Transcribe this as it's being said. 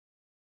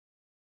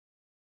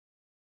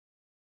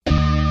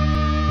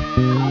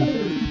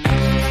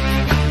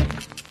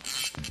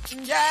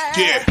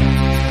Yeah.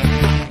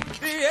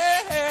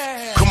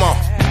 Come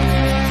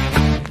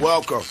on.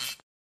 Welcome.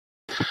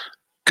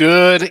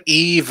 Good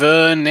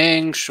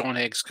evening. Sean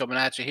Higgs coming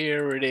at you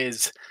here. It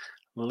is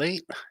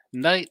late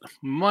night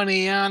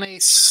money on a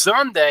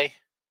Sunday.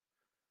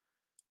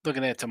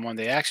 Looking at the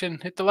Monday action.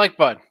 Hit the like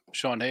button.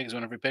 Sean Higgs,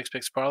 whenever he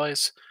picks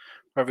parlays.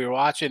 Wherever you're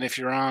watching, if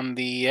you're on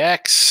the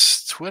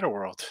X Twitter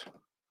world.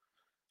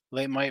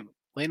 Late night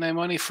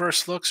money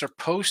first looks are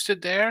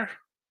posted there.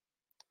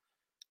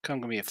 Come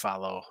give me a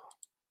follow.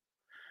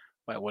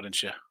 Why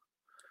wouldn't you?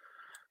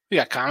 We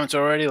got comments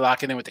already.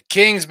 Locking in with the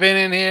Kings been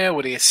in here.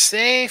 What do you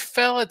say,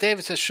 fella?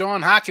 David says,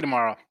 Sean, hockey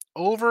tomorrow.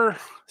 Over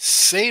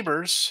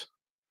Sabres.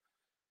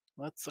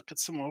 Let's look at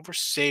some over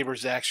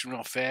Sabres action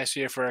real fast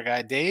here for our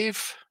guy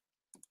Dave.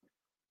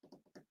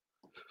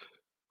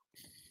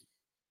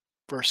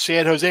 For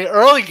San Jose,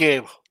 early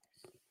game.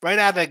 Right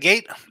out of the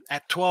gate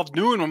at 12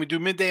 noon when we do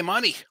midday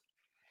money.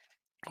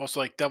 Also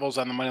like Devils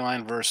on the money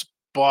line versus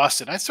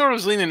Boston. I sort of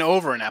was leaning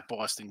over in that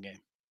Boston game.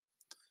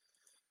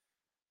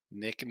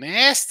 Nick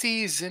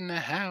Nasty's in the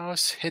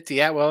house. Hit the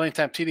Atwell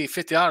anytime TD.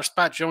 $50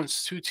 spot.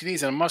 Jones 2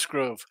 TDs and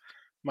a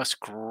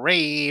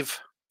Musgrave.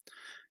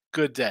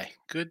 Good day.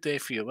 Good day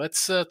for you.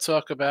 Let's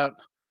talk about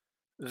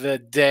the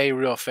day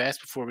real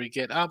fast before we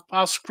get up.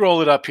 I'll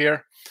scroll it up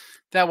here.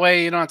 That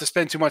way you don't have to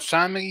spend too much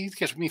time. It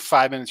gives me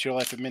 5 minutes of your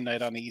life at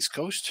midnight on the East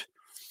Coast.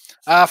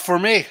 For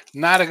me,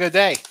 not a good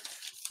day.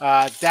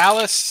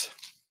 Dallas,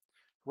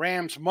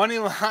 Rams money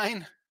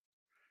line.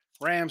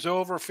 Rams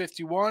over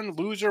 51.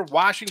 Loser.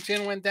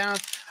 Washington went down.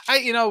 I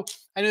knew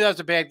that was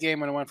a bad game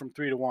when it went from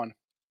 3-1.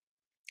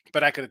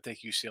 But I could have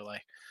taken UCLA.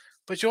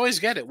 But you always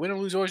get it. Win or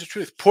lose, always the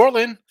truth.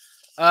 Portland,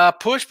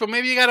 push, but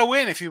maybe you got to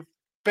win. If you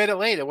bet it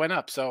late, it went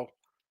up. So,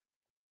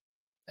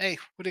 hey,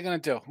 what are you going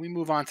to do? We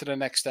move on to the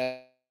next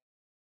step.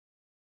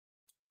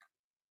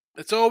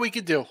 That's all we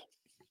could do.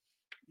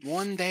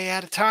 One day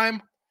at a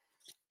time.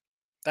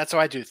 That's how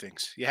I do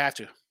things. You have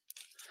to.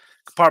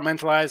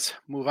 Compartmentalize,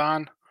 move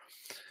on.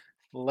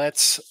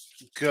 Let's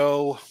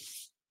go.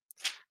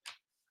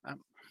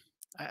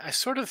 I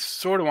sort of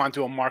want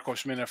to do a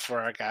Marcos Minute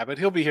for our guy, but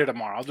he'll be here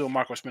tomorrow. I'll do a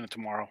Marcos Minute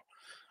tomorrow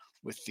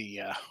with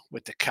the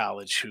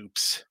college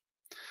hoops.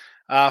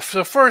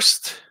 So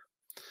first,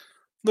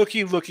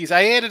 lookies.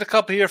 I added a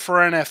couple here for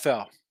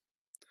NFL.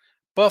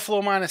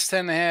 Buffalo minus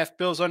 10.5,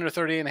 Bills under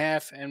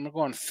 38.5, and we're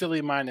going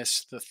Philly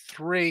minus the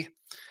 3.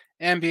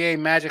 NBA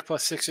Magic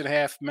plus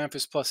 6.5,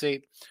 Memphis plus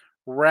 8,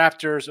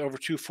 Raptors over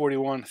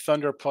 241,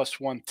 Thunder plus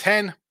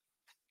 110.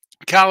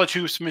 College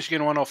hoops,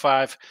 Michigan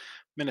 105,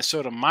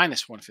 Minnesota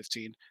minus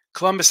 115.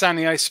 Columbus on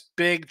the ice,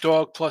 big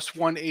dog plus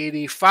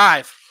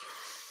 185.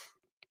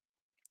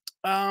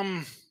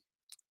 And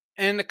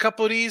a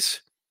couple of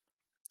these,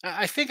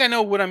 I think I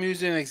know what I'm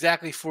using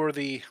exactly for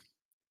the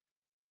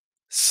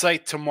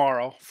site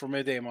tomorrow for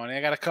midday money.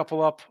 I got a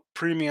couple up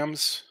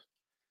premiums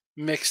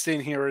mixed in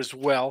here as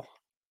well.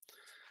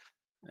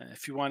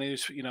 If you want to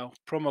use,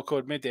 promo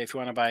code midday, if you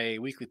want to buy a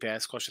weekly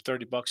pass, costs you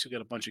 $30, you'll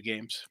get a bunch of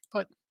games.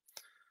 But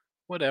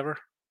whatever.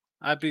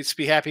 I'd be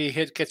happy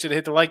get you to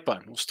hit the like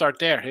button. We'll start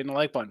there, hitting the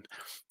like button.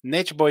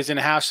 Nature Boy's in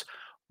the house.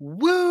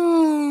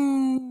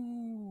 Woo!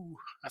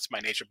 That's my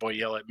Nature Boy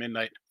yell at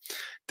midnight.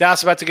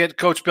 Dallas about to get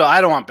Coach Bill.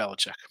 I don't want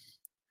Belichick.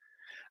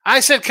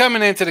 I said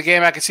coming into the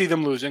game, I could see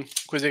them losing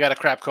because they got a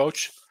crap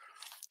coach.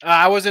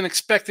 I wasn't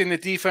expecting the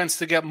defense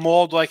to get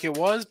mauled like it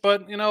was,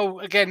 but,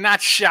 again,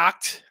 not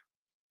shocked.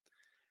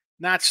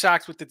 Not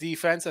shocked with the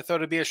defense. I thought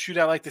it'd be a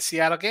shootout like the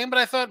Seattle game, but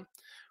I thought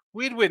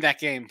we'd win that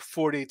game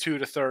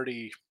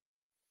 42-30.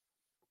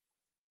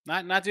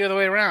 Not the other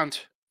way around.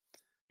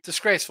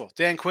 Disgraceful.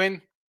 Dan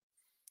Quinn,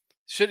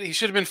 he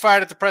should have been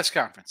fired at the press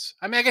conference.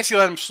 I mean, I guess you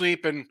let him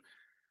sleep and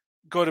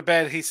go to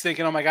bed. He's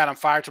thinking, oh my God, I'm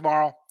fired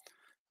tomorrow.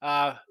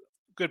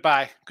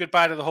 Goodbye.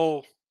 Goodbye to the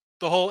whole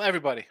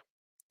everybody.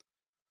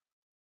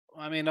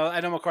 I mean, I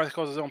know McCarthy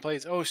calls his own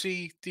plays.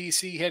 OC,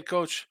 DC, head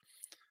coach.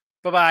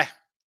 Bye-bye.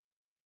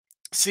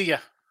 See ya.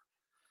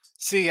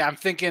 I'm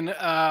thinking,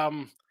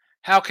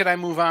 how can I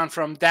move on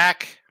from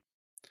Dak?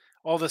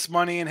 All this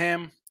money in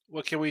him.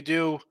 What can we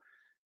do?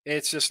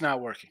 It's just not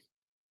working.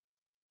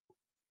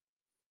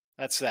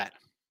 That's that.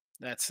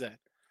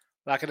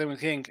 Locking in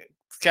with King.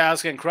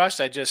 Cows getting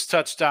crushed. I just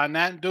touched on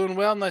that. Doing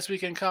well. Nice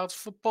weekend college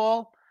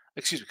football.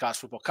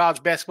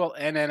 College basketball,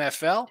 and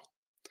NFL.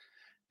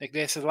 Nick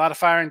Day says a lot of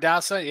fire in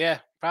Dallas. Yeah,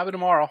 probably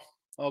tomorrow.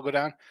 I'll go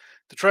down.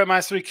 Detroit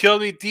minus 3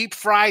 killed me. Deep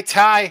fry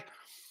tie.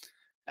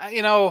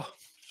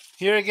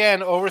 Here again,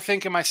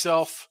 overthinking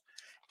myself.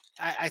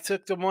 I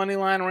took the money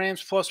line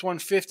Rams plus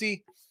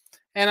 150,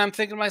 and I'm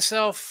thinking to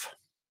myself,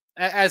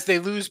 as they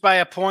lose by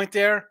a point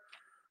there,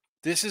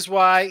 this is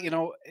why,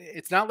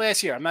 it's not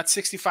last year. I'm not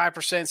 65%,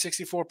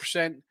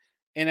 64%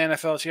 in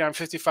NFL this year. I'm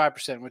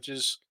 55%, which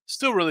is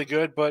still really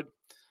good. But,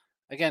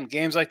 again,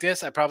 games like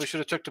this, I probably should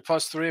have took the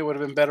plus 3. It would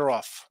have been better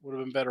off.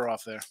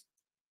 There.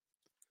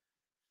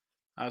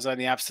 I was on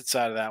the opposite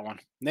side of that one.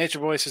 Nature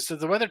Boy says, did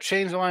the weather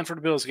change the line for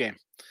the Bills game?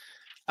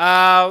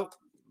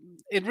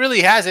 It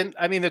really hasn't.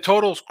 I mean, the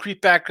totals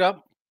creep back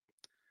up.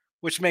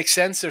 which makes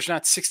sense. There's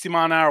not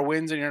 60-mile-an-hour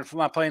winds, and you're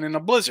not playing in a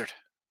blizzard.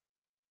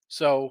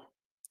 So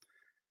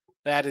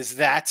that is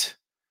that.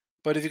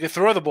 But if you can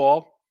throw the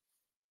ball,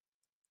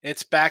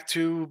 it's back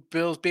to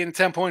Bills being a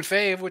 10-point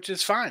fave, which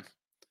is fine.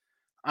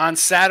 On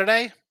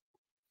Saturday,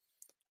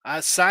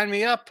 sign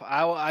me up.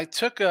 I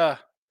took a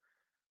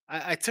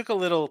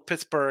little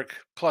Pittsburgh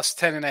plus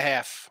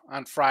 10.5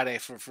 on Friday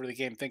for the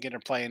game, thinking they're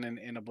playing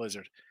in a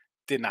blizzard.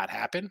 Did not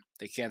happen.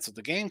 They canceled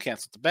the game,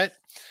 canceled the bet.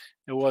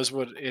 It was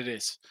what it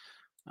is.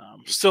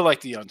 Still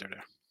like the under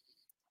there.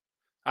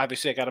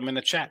 Obviously, I got them in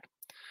the chat.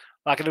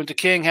 Locking into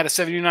King had a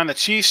 79 on the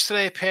Chiefs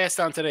today. Passed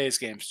on today's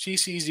games.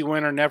 Chiefs easy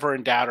winner, never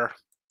in doubter.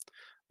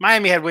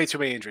 Miami had way too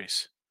many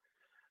injuries.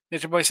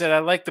 Nature Boy said, I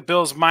like the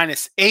Bills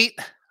 -8.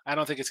 I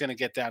don't think it's going to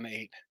get down to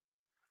 8.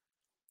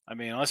 I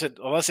mean,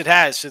 unless it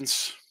has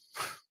since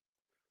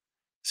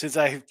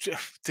I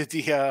did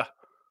the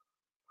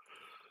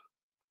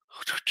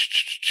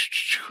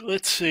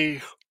let's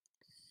see.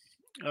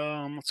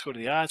 Let's go to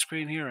the odds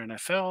screen here.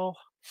 NFL.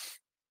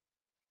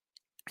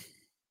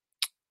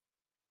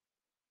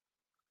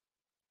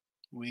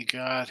 We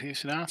got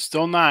Houston now.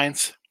 Still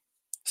 9s.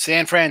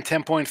 San Fran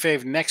 10-point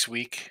fave next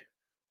week.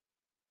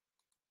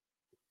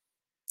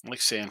 I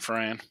like San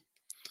Fran.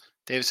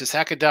 David says,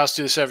 how could Dallas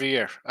do this every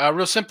year?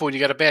 Real simple when you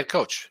got a bad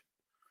coach.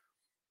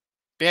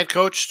 Bad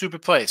coach,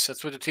 stupid plays.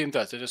 That's what the team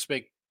does. They just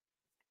make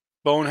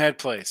bonehead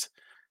plays.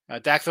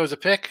 Dak throws a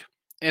pick.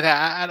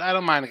 I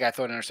don't mind the guy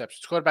throwing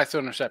interceptions. Quarterback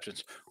throwing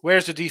interceptions.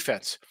 Where's the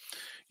defense?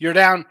 You're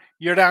down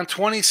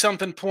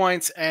 20-something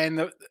points, and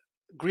the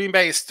Green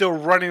Bay is still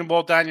running the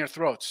ball down your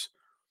throats.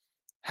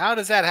 How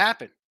does that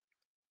happen?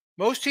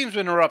 Most teams,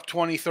 when they're up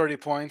 20, 30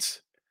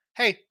 points,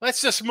 hey,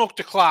 let's just milk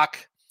the clock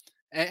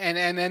and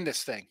end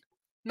this thing.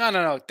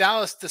 No.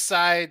 Dallas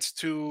decides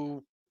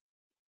to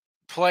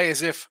play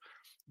as if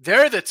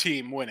they're the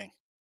team winning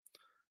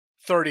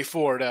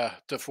 34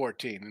 to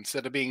 14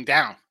 instead of being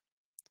down.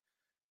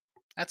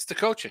 That's the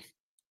coaching.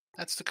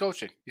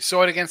 You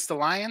saw it against the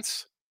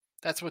Lions.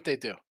 That's what they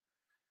do.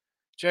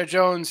 Jared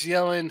Jones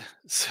yelling.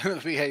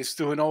 He's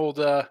doing old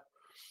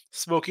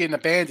Smokey and the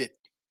Bandit.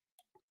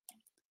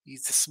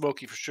 He's the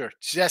Smokey for sure.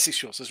 Jesse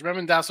Schultz says,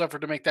 remember Dallas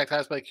offered to make that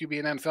class by QB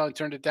in NFL and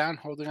turned it down,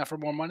 holding out for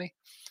more money?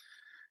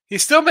 He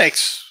still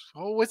makes.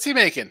 Oh, what's he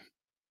making?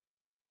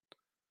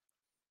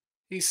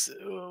 He's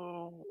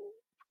now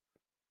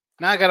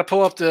I got to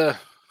pull up the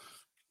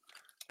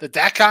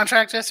Dak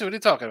contract. Jesse, what are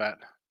you talking about?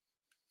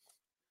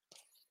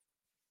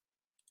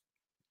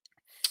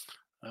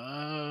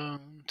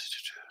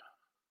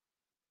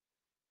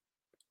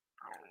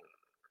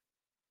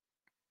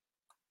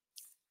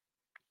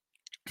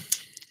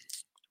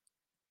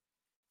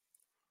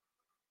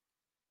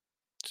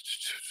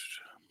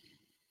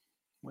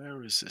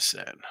 Where is this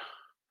at?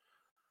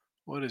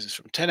 What is this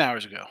from 10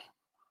 hours ago?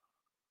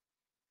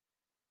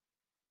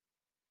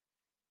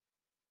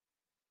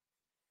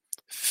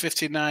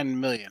 $59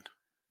 million.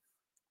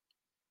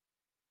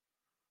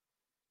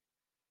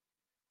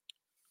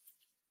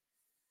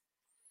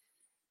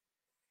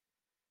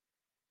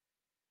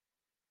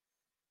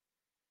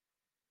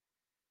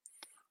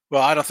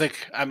 Well, I don't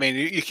think. I mean,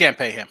 you can't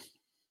pay him.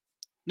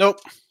 Nope.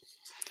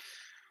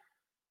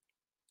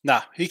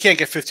 Nah, he can't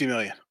get $50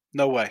 million.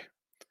 No way.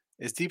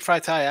 Is deep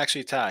fried Thai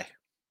actually Thai?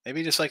 Maybe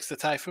he just likes the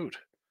Thai food.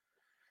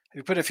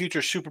 He put a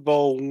future Super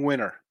Bowl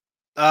winner.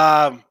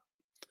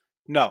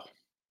 No.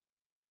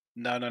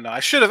 I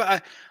should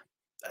have.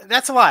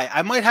 That's a lie.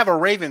 I might have a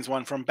Ravens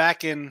one from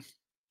back in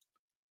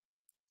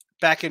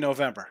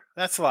November.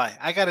 That's a lie.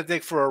 I got to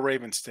dig for a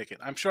Ravens ticket.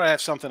 I'm sure I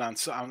have something on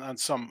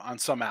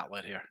some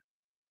outlet here.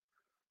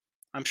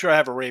 I'm sure I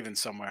have a Ravens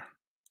somewhere.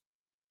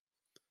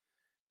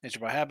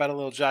 How about a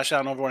little Josh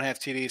Allen over 1.5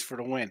 TDs for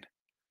the win?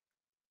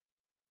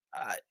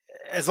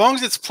 As long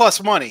as it's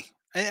plus money.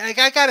 I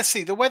got to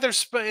see. The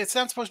weather's, it's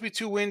not supposed to be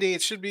too windy.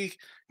 It should be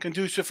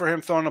conducive for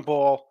him throwing the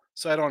ball,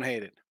 so I don't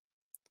hate it.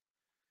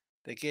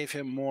 They gave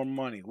him more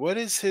money. What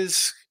is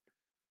his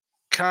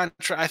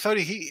contract? I thought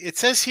it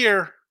says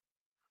here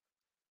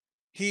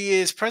he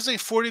is presently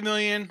 $40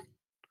 million,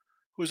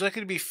 who's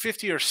likely to be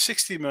 $50 or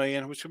 $60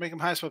 million, which would make him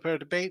highest player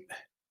debate.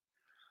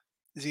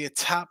 Is he a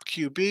top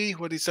QB?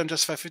 What he's done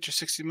justify $50 or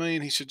 $60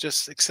 million? He should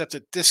just accept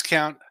a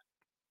discount.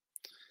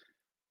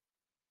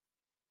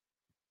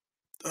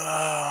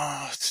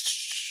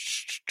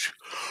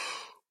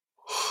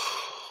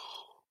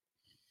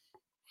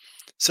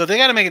 So they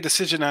got to make a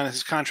decision on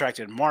his contract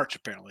in March,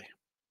 apparently.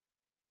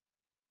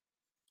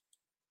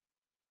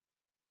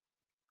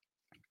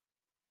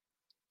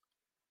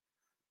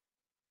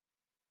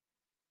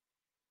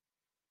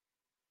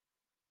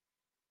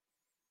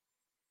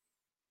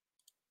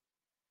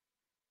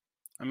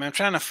 I mean, I'm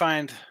trying to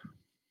find.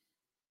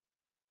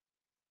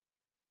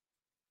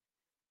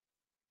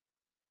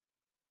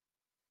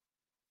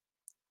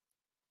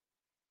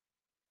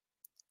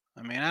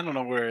 I mean, I don't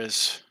know where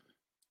his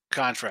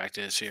contract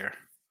is here.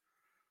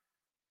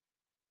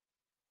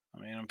 I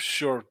mean, I'm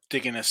sure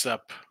digging this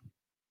up.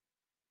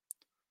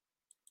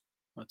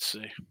 Let's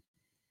see.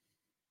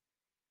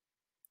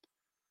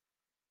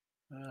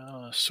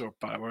 Sort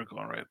by. We're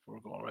going right. We're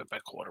going right by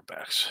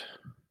quarterbacks.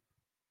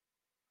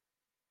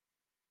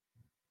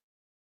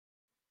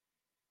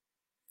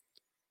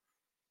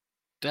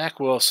 Dak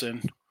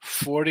Wilson,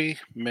 40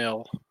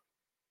 mil,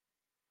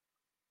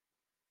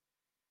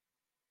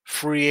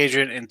 free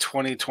agent in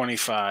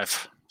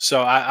 2025.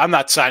 So I'm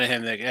not signing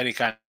him to any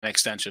kind of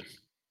extension.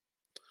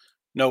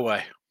 No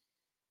way.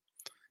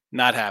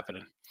 Not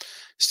happening.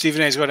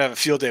 Stephen A is going to have a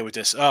field day with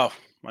this. Oh,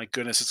 my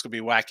goodness. It's going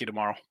to be wacky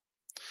tomorrow.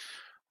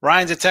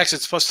 Ryan's at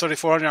Texas plus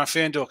 3,400 on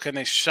FanDuel. Can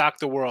they shock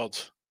the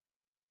world?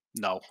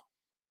 No.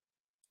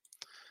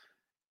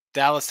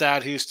 Dallas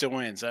out, Houston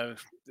wins.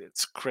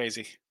 It's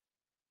crazy.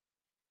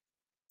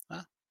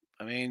 Huh?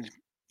 I mean,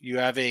 you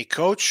have a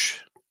coach,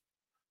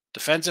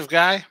 defensive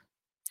guy,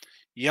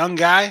 young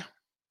guy,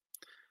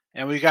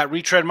 and we got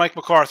retread Mike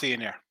McCarthy in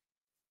there,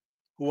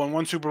 who won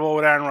one Super Bowl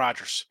with Aaron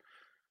Rodgers.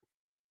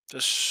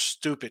 Just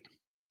stupid.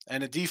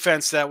 And a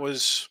defense that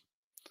was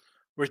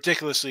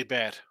ridiculously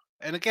bad.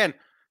 And again,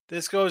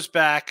 this goes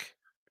back,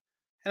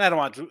 and I don't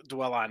want to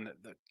dwell on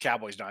the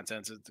Cowboys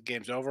nonsense. The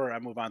game's over. I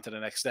move on to the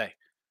next day.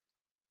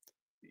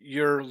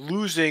 You're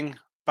losing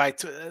by,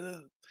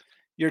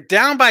 you're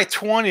down by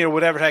 20 or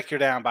whatever the heck you're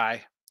down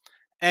by,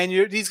 and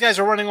these guys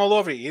are running all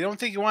over you. You don't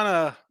think you want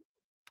to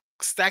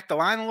stack the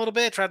line a little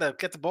bit, try to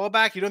get the ball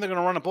back? You know they're going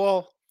to run the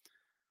ball.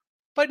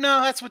 But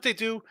no, that's what they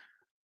do.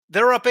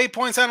 They're up 8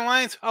 points on the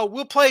Lions. Oh,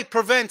 we'll play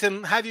prevent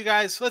and have you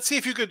guys. Let's see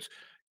if you could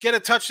get a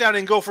touchdown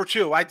and go for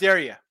 2. I dare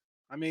you.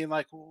 I mean,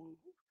 like,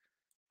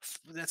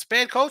 that's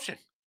bad coaching.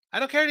 I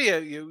don't care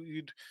to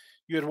you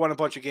had won a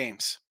bunch of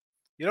games.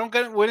 You don't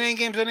get win any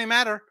games, doesn't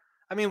matter.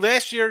 I mean,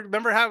 last year,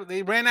 remember how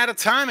they ran out of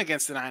time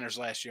against the Niners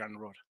last year on the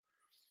road?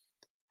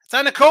 It's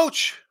on the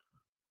coach.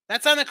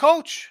 That's on the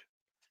coach.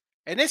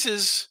 And this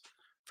is,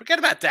 forget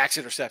about Dak's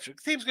interception.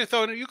 The team's going to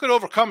throw it. You could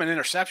overcome an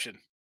interception.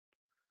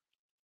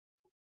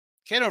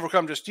 Can't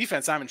overcome just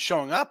defense not even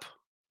showing up.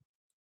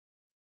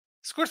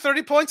 Scored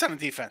 30 points on the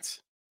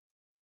defense.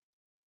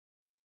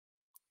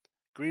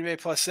 Green Bay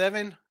plus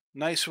 7.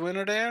 Nice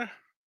winner there.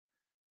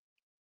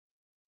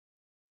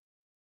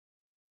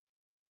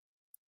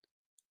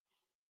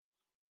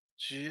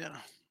 Yeah.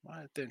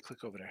 Why didn't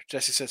click over there?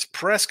 Jesse says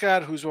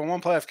Prescott, who's won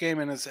one playoff game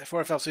in his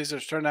 4 NFL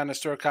seasons, turned down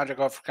his third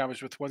contract offer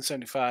coverage with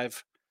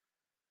 175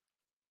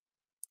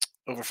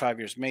 over 5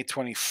 years, May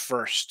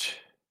 21st.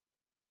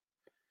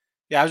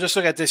 Yeah, I was just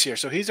looking at this year.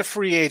 So he's a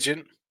free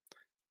agent.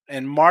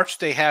 In March,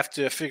 they have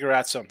to figure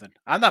out something.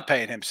 I'm not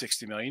paying him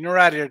 $60 million. You're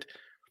out here.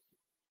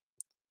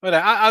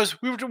 But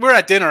we were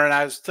at dinner, and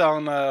I was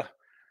telling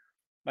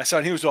my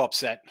son, he was all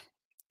upset,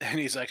 and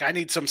he's like, "I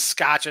need some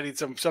scotch. I need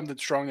something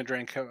strong to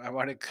drink. I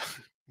want to."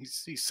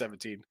 He's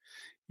 17.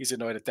 He's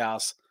annoyed at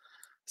Dallas.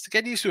 So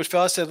get used to it,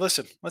 fellas. Said,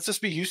 "Listen, let's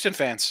just be Houston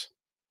fans.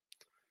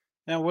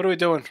 Now, what are we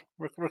doing?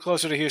 We're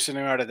closer to Houston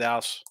than we are to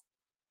Dallas."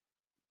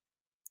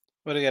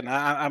 But again,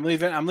 I'm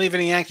leaving. I'm leaving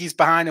the Yankees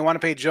behind. They want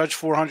to pay Judge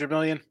 $400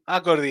 million. I'll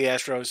go to the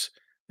Astros.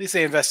 At least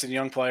they invest in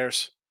young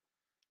players.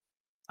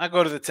 I'll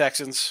go to the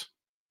Texans.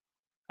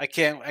 I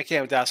can't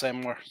with Dallas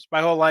anymore. It's my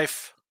whole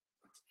life.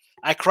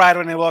 I cried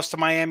when they lost to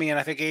Miami in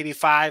I think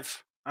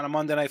 '85 on a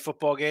Monday Night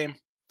Football game.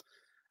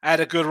 I had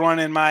a good run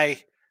in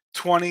my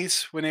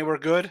 20s when they were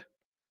good,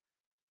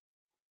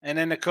 and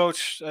then the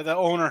coach, the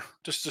owner,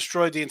 just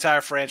destroyed the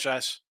entire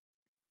franchise.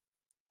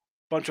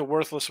 Bunch of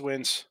worthless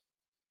wins.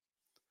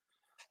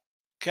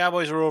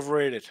 Cowboys are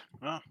overrated.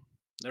 Well,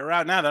 they're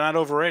out now. They're not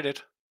overrated.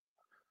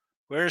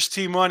 Where's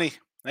T-Money?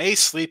 They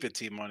sleep at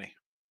T-Money.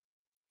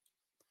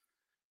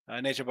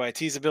 Nature by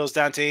tease the Bills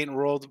down to 8 and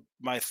rolled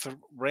my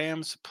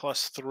Rams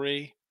plus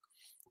 3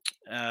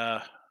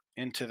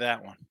 into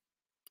that one.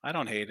 I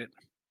don't hate it.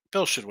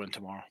 Bills should win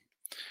tomorrow.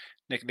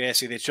 Nick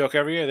Nasty, they choke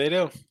every year. They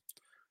do.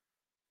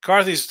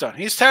 McCarthy's done.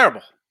 He's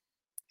terrible.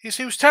 He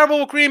was terrible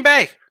with Green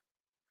Bay.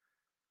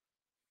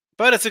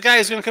 But it's a guy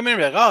who's going to come in and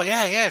be like, oh,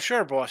 yeah,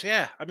 sure, boss.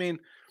 Yeah. I mean,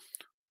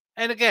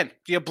 and again,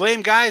 do you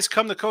blame guys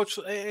come to coach?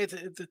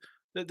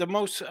 The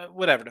most,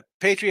 whatever. The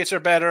Patriots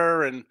are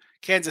better and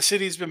Kansas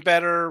City's been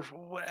better.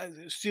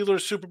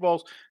 Steelers, Super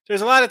Bowls.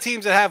 There's a lot of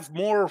teams that have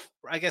more,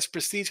 I guess,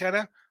 prestige kind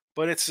of,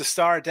 but it's the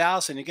star of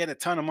Dallas and you get a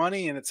ton of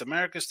money and it's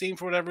America's team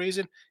for whatever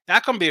reason.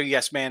 Not going to be a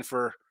yes man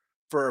for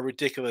a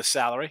ridiculous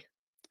salary.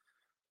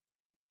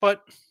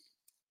 But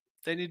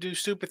then you do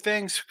stupid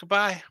things.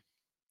 Goodbye.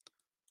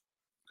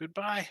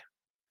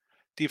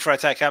 Deep fried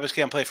Thai Cowboys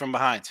can't play from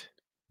behind.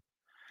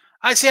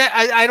 I see.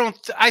 I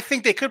don't. I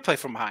think they could play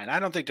from behind. I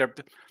don't think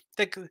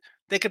they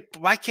could.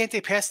 Why can't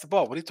they pass the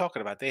ball? What are you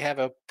talking about? They have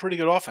a pretty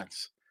good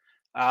offense.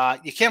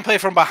 You can't play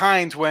from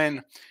behind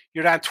when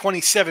you're down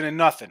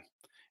 27-0.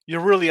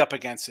 You're really up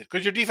against it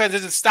because your defense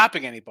isn't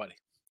stopping anybody.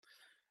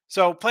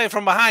 So playing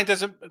from behind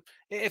doesn't.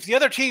 If the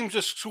other team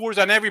just scores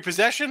on every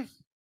possession,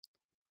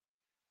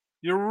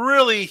 you're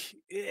really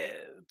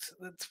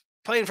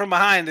playing from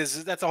behind.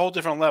 That's a whole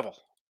different level.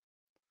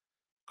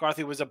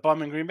 McCarthy was a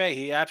bum in Green Bay.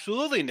 He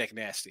absolutely Nick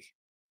Nasty.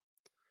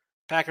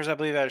 Packers, I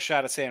believe, had a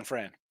shot at San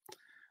Fran.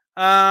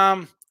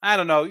 I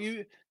don't know.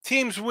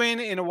 Teams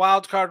win in a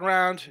wild card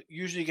round,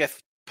 usually get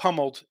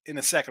pummeled in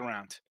the second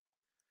round.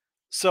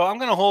 So I'm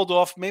going to hold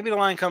off. Maybe the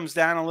line comes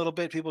down a little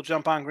bit. People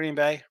jump on Green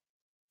Bay.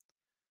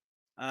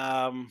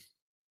 Um,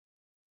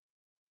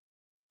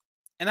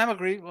 and I'm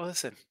agreed. Well,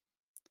 listen,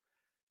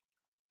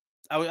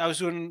 I was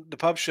doing the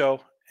pub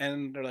show,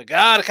 and they're like,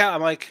 the cow.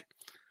 I'm like,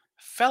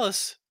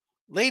 fellas,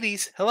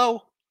 ladies,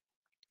 hello.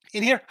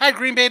 In here, I had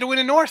Green Bay to win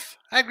in North.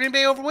 I had Green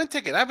Bay over win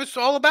ticket. I was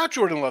all about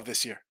Jordan Love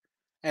this year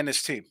and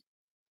his team.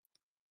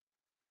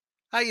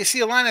 You see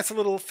a line that's a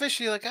little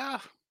fishy, like,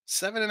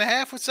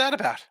 7.5. What's that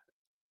about?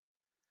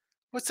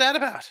 What's that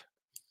about?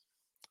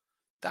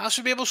 Dallas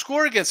should be able to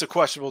score against a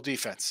questionable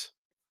defense.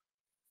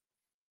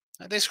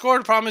 They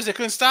scored. The problem is they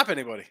couldn't stop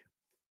anybody.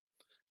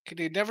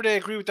 Never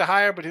did agree with the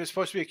hire, but he was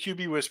supposed to be a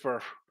QB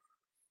whisperer.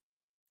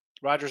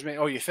 Rodgers made.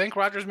 Oh, you think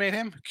Rodgers made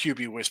him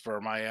QB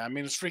whisperer? I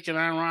mean, it's freaking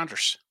Aaron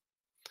Rodgers.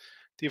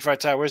 Deep fried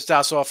tie. Where's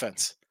Dallas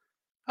offense?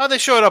 Oh, they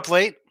showed up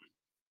late,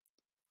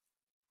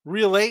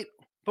 real late.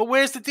 But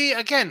where's the D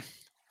again?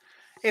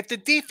 If the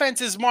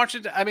defense is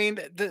marching, I mean,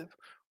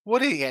 what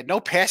did he had? No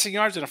passing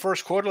yards in the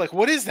first quarter. Like,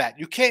 what is that?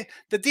 You can't.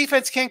 The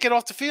defense can't get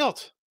off the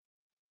field.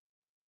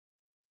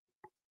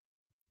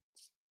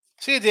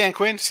 See you, Dan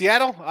Quinn.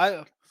 Seattle.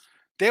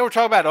 They were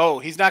talking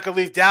about, he's not going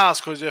to leave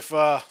Dallas because if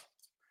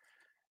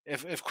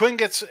Quinn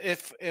gets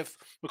if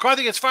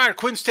McCarthy gets fired,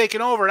 Quinn's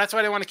taking over. That's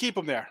why they want to keep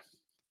him there.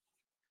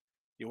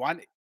 You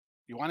want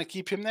to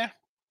keep him there?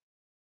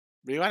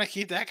 Do you want to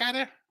keep that guy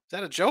there? Is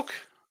that a joke?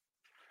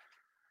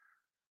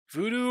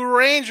 Voodoo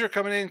Ranger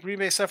coming in. Green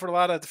Bay suffered a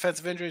lot of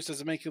defensive injuries.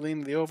 Does it make you lean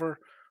to the over?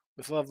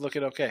 With Love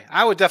looking okay.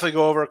 I would definitely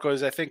go over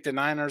because I think the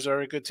Niners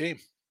are a good team.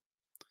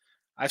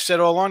 I've said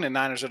all along the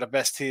Niners are the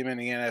best team in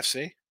the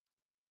NFC.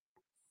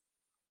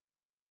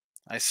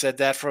 I said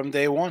that from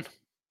day one.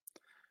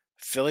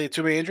 Philly,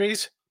 too many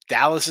injuries.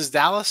 Dallas is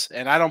Dallas,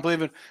 and I don't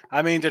believe in.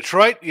 I mean,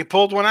 Detroit, you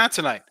pulled one out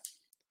tonight.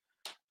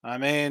 I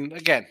mean,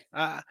 again,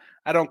 I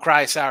don't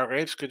cry sour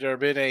grapes. Could there have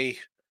been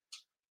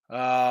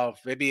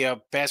maybe a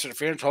pass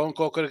interference?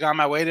 Holmco could have gone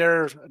my way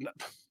there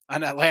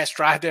on that last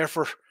drive there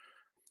for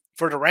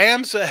the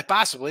Rams,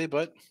 possibly,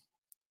 but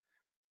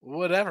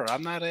whatever.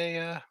 I'm not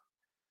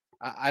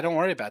I don't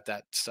worry about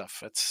that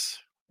stuff. It's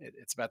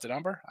about the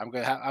number. I'm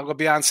gonna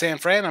be on San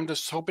Fran. I'm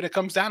just hoping it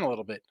comes down a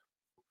little bit.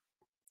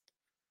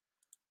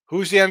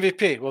 Who's the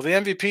MVP? Well, the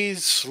MVP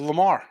is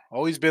Lamar.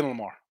 Always been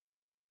Lamar.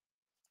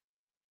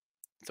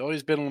 It's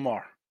always been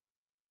Lamar.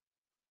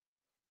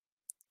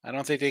 I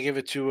don't think they give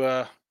it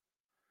to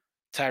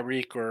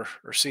Tyreek or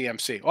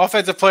CMC.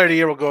 Offensive player of the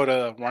year will go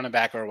to running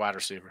back or a wide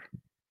receiver.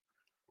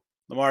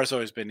 Lamar's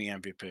always been the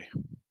MVP.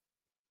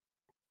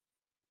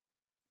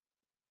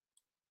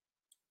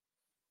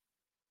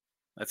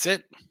 That's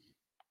it.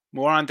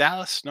 More on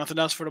Dallas. Nothing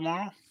else for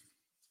tomorrow.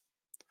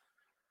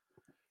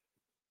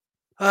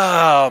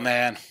 Oh,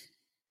 man.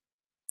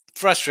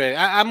 Frustrated.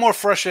 I'm more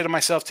frustrated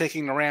myself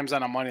taking the Rams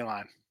on a money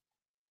line.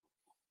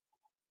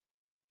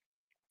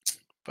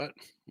 But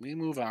we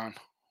move on.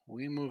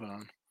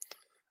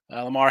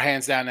 Lamar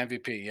hands down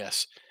MVP,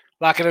 yes.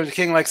 Locking up the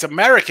King likes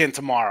American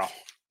tomorrow.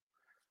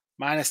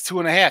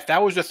 -2.5.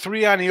 That was a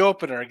 3 on the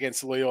opener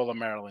against Loyola,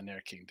 Maryland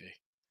there, King D.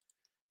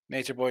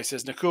 Nature Boy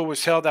says, Nakua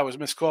was held. That was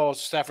missed call.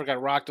 Stafford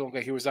got rocked.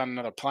 Like he was on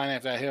another planet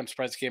after that hit. I'm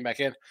surprised he came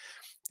back in.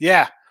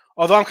 Yeah.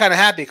 Although I'm kind of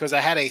happy because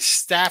I had a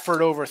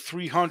Stafford over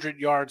 300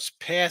 yards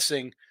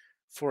passing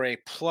for a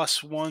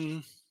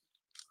 +1.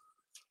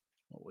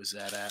 What was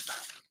that at?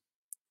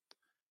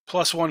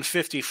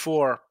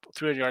 +154,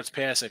 300 yards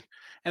passing.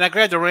 And I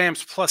grabbed the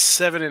Rams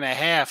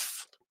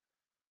 +7.5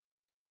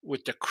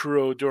 with the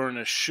crew during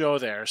the show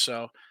there.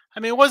 So,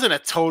 I mean, it wasn't a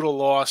total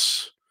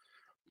loss.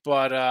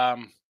 But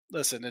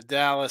listen, the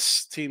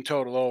Dallas team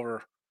total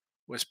over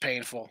was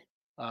painful.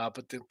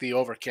 But the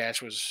over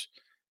cash was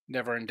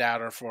never in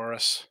doubter for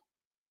us.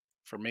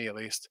 For me, at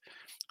least.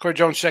 Corey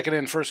Jones checking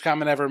in. First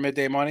comment ever,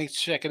 midday money.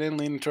 Checking in,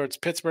 leaning towards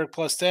Pittsburgh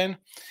 +10.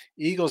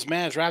 Eagles,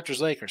 Mavs, Raptors,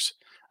 Lakers.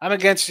 I'm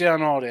against you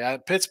on all day.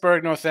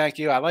 Pittsburgh, no thank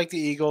you. I like the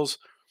Eagles.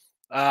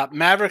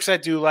 Mavericks, I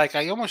do like.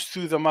 I almost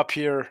threw them up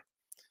here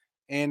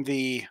in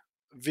the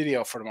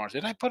video for tomorrow.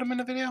 Did I put them in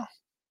the video?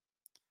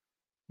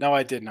 No,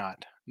 I did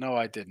not.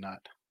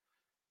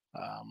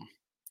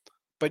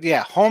 But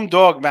yeah, home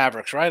dog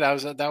Mavericks, right?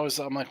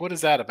 I'm like, what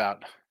is that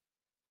about?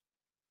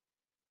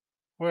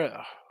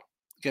 Where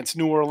against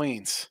New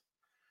Orleans?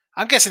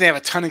 I'm guessing they have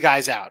a ton of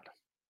guys out,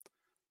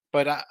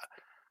 but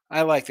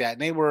I like that.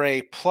 And they were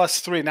a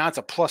 +3. Now it's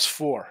a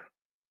 +4.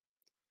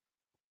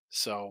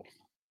 So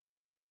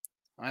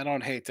I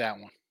don't hate that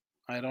one.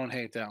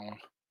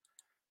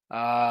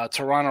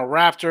 Toronto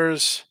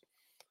Raptors.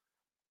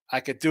 I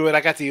could do it.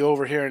 I got the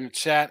over here in the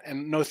chat,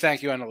 and no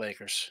thank you on the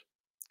Lakers.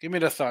 Give me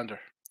the Thunder.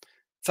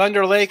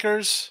 Thunder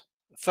Lakers,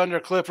 Thunder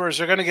Clippers.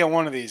 They're going to get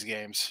one of these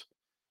games.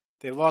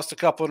 They lost a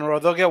couple in a row.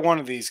 They'll get one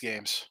of these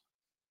games.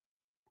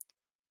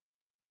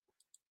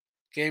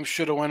 Game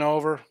should have went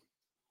over.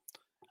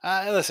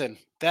 Listen,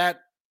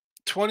 that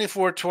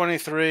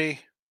 24-23.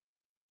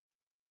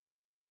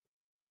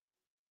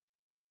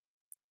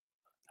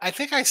 I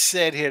think I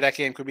said here that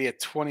game could be a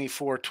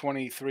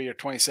 24-23 or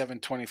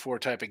 27-24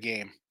 type of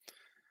game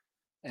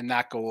and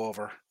not go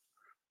over.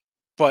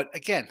 But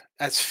again,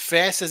 as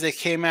fast as they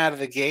came out of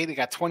the gate, they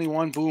got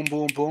 21, boom,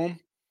 boom, boom.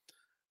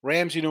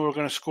 Rams, you know, were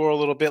going to score a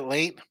little bit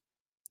late.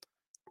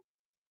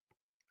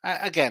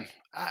 Again,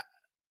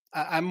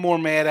 I'm more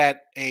mad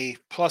at a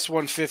plus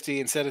 150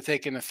 instead of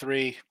taking a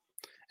three.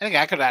 I think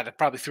I could have had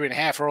probably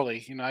 3.5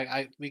 early. You know,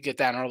 we get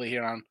down early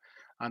here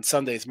on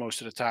Sundays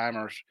most of the time,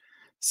 or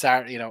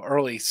Saturday, you know,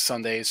 early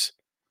Sundays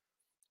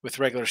with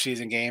regular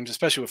season games,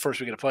 especially with first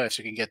week of the playoffs.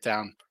 You can get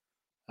down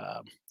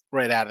um,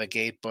 right out of the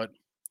gate. But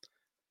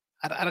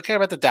I don't care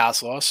about the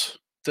Dallas loss.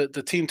 The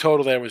team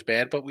total there was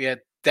bad, but we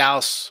had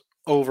Dallas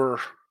over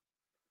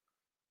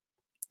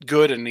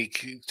good, and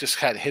he just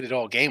had hit it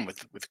all game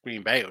with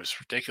Green Bay. It was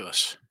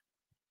ridiculous.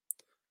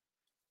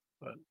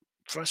 But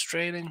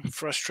frustrating.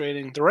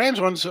 The Rams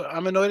ones,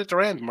 I'm annoyed at the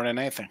Rams more than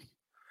anything.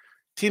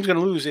 Team's gonna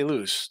lose, they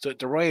lose.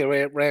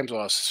 The Rams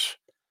lost.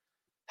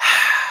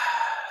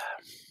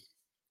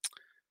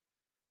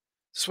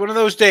 It's one of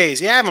those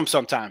days. You have them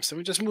sometimes. So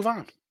we just move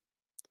on.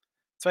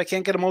 So I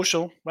can't get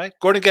emotional, right?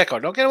 Gordon Gecko,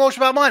 don't get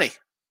emotional about money.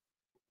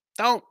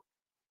 Don't.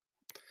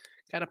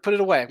 Got to put it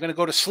away. I'm going to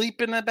go to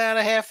sleep in about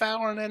a half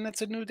hour, and then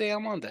it's a new day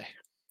on Monday.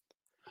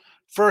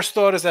 First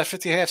thought is that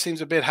 50.5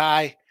 seems a bit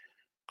high.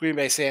 Green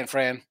Bay, San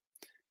Fran.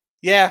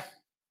 Yeah.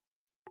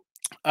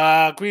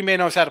 Green Bay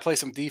knows how to play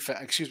some defense.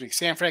 Excuse me.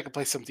 San Fran can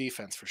play some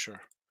defense for sure.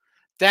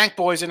 Dank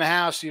boys in the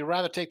house. You'd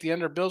rather take the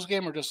under Bills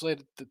game or just lay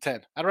the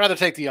 10? I'd rather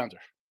take the under.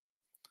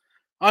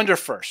 Under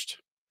first.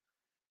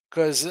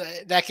 Because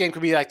that game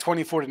could be like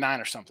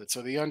 24-9 or something.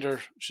 So the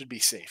under should be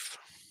safe.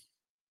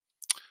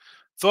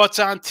 Thoughts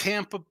on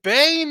Tampa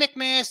Bay, Nick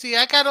Nasty?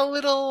 I got a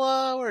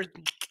little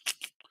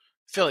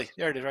Philly.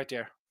 There it is, right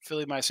there.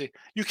 Philly might see.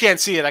 You can't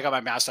see it. I got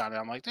my mouse on it.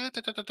 I'm like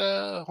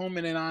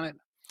homing in on it.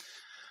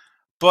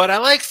 But I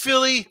like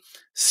Philly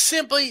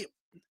simply.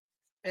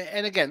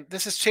 And again,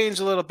 this has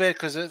changed a little bit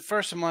because at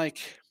first I'm like,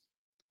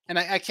 and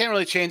I can't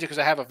really change it because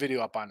I have a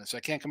video up on it, so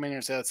I can't come in here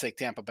and say let's take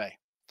Tampa Bay.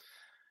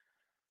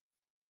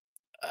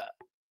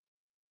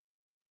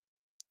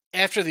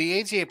 After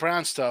the AJ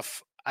Brown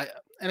stuff,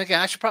 and again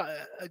I should probably.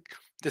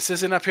 This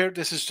isn't up here.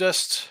 This is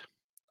just,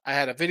 I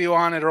had a video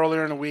on it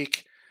earlier in the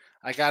week.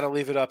 I got to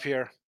leave it up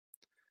here.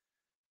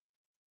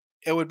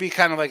 It would be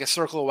kind of like a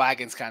circle of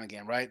wagons kind of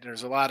game, right?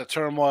 There's a lot of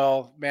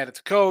turmoil, mad at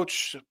the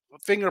coach,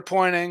 finger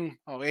pointing,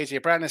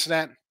 AJ Brown, this and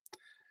that.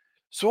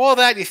 So all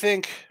that you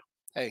think,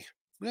 hey,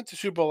 we went to the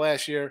Super Bowl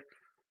last year.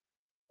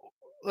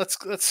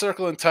 Let's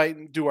circle and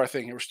tighten, do our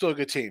thing here. We're still a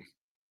good team.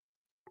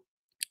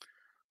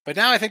 But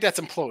now I think that's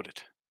imploded.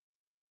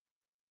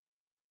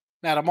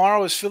 Now,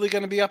 tomorrow, is Philly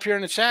going to be up here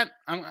in the chat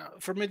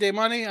for Midday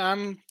Money?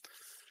 I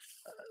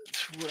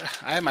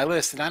have my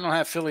list, and I don't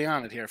have Philly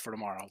on it here for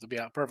tomorrow, to be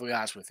perfectly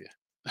honest with you.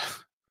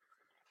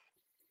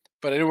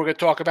 But I knew we are going to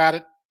talk about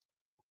it.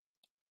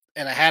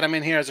 And I had him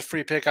in here as a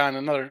free pick on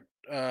another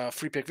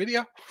free pick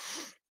video.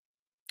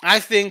 I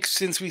think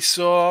since we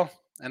saw,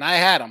 and I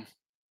had him,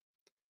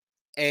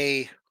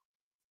 a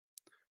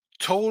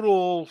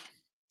total,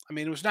 I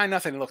mean, it was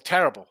 9-0. It looked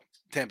terrible,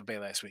 Tampa Bay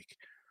last week.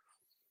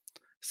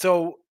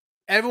 So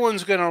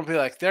everyone's going to be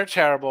like, they're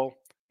terrible,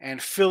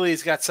 and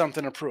Philly's got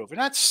something to prove. And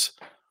that's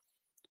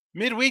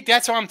midweek.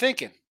 That's how I'm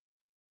thinking.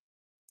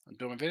 I'm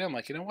doing a video. I'm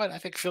like, you know what? I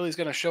think Philly's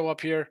going to show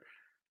up here,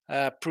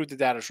 prove the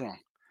data's wrong.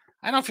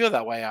 I don't feel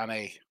that way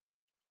I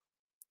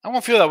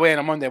won't feel that way on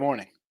a Monday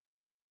morning.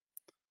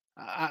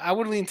 I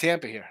would lean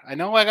Tampa here. I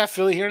know I got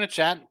Philly here in the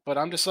chat, but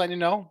I'm just letting you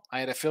know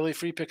I had a Philly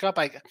free pickup.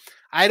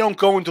 I don't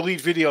go and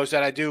delete videos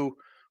that I do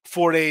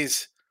 4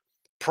 days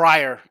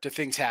prior to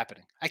things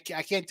happening. I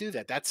can't do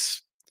that.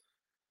 That's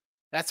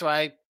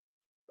why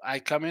I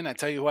come in. I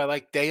tell you who I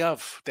like day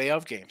of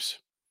games.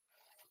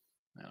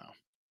 You know.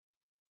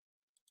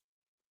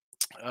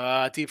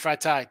 Deep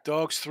fried tie.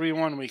 Dogs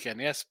 3-1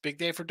 weekend. Yes, big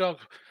day for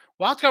dogs.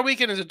 Wildcard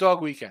weekend is a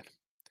dog weekend.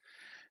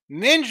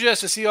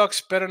 Ninjas, the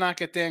Seahawks better not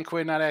get Dan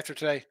Quinn, not after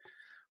today.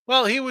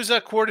 Well, he was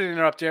a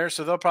coordinator up there,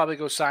 so they'll probably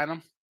go sign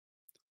him.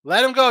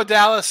 Let him go,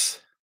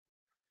 Dallas.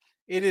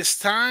 It is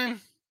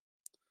time.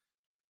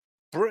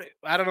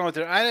 I don't know what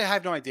I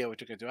have no idea what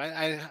they're going to do.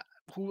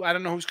 I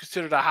don't know who's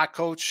considered a hot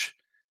coach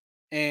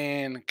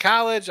in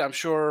college. I'm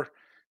sure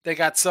they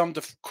got some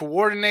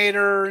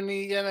coordinator in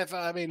the NFL.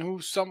 I mean,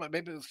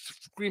 maybe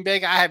Green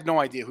Bay. I have no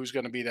idea who's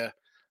going to be the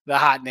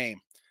hot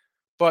name.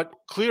 But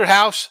clear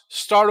house,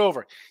 start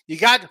over. You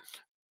got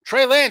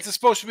Trey Lance is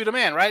supposed to be the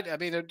man, right? I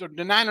mean,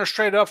 the Niners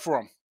traded up for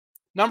him.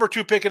 Number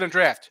 2 pick in the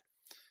draft.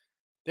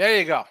 There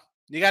you go.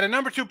 You got a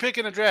number 2 pick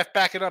in the draft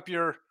backing up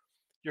your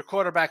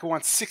quarterback who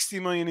wants $60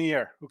 million a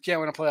year, who can't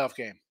win a playoff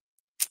game.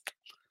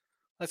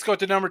 Let's go with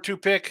the number 2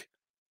 pick.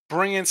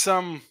 Bring in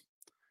some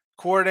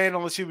coordinator.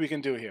 Let's see what we can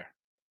do here.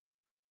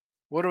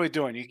 What are we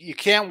doing? You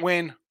can't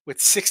win with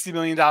 $60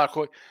 million.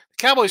 The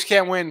Cowboys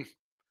can't win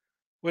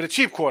with a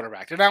cheap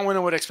quarterback. They're not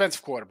winning with an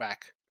expensive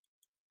quarterback.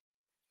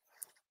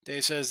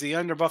 Dave says, the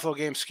under Buffalo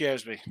game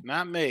scares me.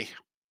 Not me.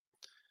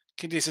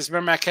 Kindy says,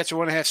 Merrimack catcher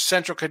 1.5.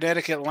 Central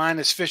Connecticut line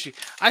is fishy.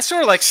 I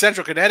sort of like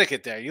Central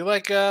Connecticut there. You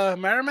like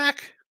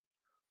Merrimack?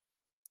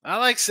 I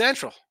like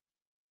Central.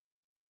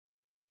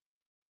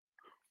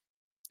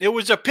 It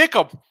was a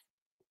pick-em.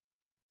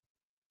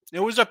 It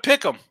was a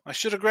pick 'em. I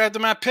should have grabbed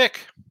them at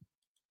pick.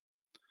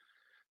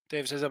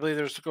 Dave says, I believe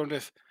they're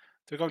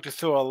going to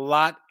throw a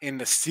lot in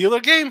the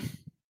Steeler game.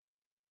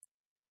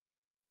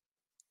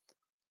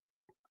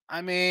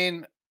 I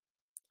mean,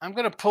 I'm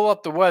going to pull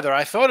up the weather.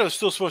 I thought it was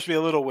still supposed to be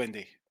a little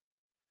windy.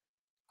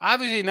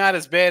 Obviously, not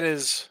as bad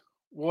as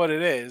what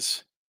it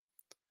is.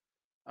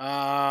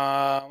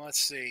 Let's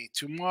see.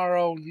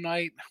 Tomorrow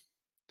night,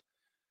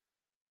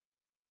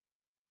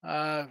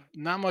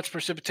 not much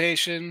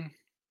precipitation.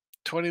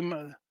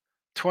 20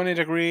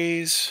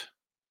 degrees.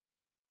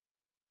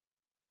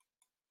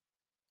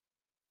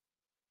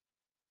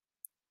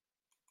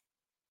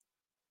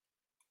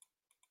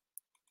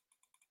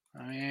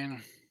 I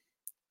mean,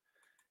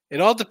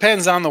 it all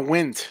depends on the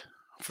wind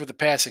for the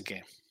passing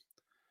game.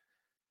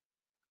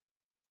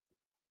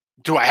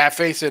 Do I have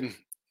faith in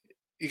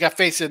you got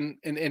faith in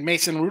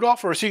Mason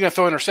Rudolph, or is he going to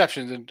throw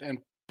interceptions and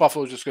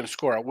Buffalo's just going to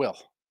score at will?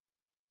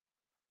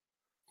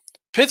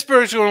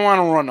 Pittsburgh's going to want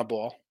to run the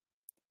ball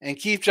and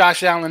keep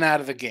Josh Allen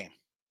out of the game.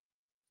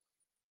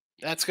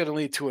 That's going to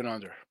lead to an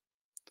under.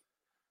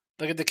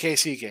 Look at the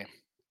KC game.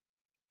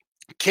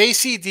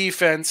 KC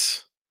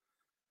defense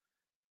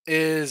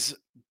is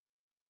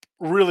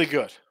really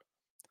good.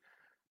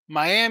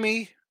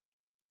 Miami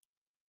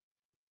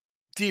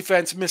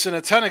defense missing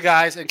a ton of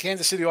guys, and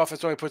Kansas City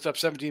offense only puts up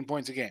 17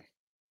 points a game.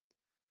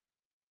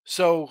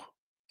 So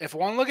if I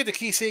want to look at the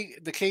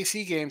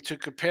KC game to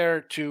compare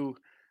to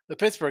the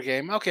Pittsburgh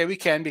game, okay, we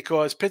can,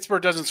 because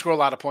Pittsburgh doesn't score a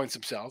lot of points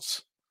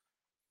themselves.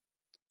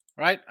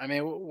 Right? I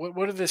mean,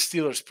 what are the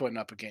Steelers putting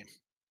up a game?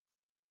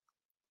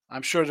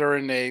 I'm sure they're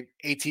in a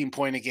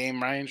 18-point a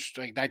game range,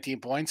 like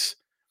 19 points.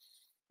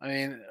 I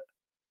mean,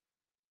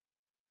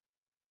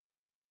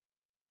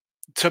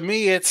 to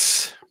me,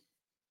 it's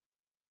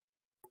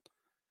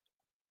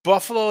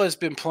Buffalo has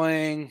been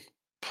playing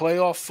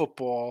playoff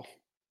football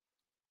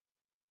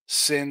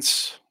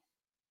since,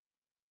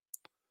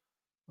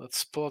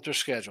 let's pull up their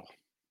schedule.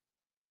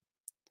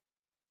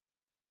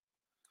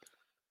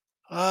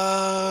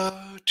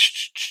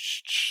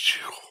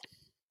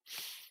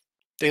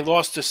 They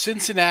lost to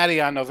Cincinnati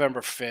on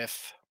November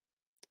 5th.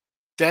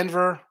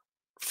 Denver,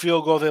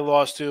 field goal they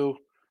lost to.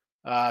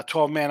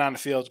 12 man on the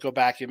field, go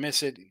back, you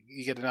miss it,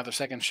 you get another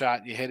second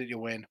shot, you hit it, you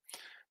win.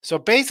 So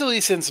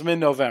basically since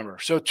mid-November,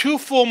 so 2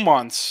 full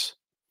months,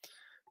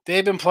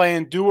 they've been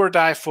playing do or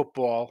die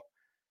football,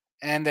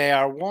 and they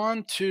are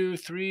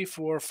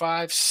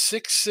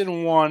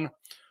 6-1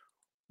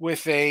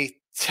 with a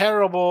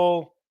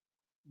terrible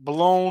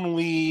blown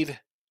lead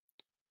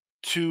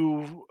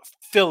to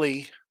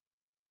Philly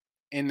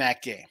in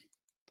that game.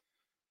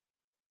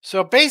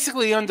 So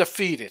basically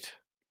undefeated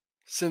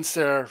since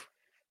their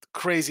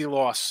crazy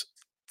loss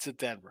to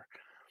Denver.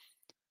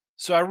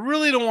 So I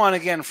really don't want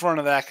to get in front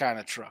of that kind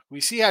of truck.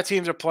 We see how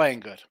teams are playing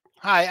good.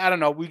 I don't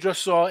know. We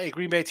just saw a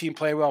Green Bay team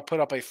play well, put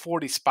up a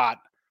 40 spot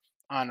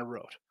on the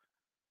road.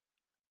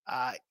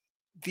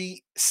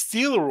 The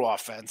Steeler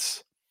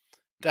offense,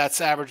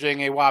 that's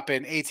averaging a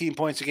whopping 18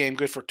 points a game,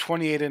 good for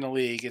 28 in the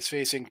league, is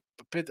facing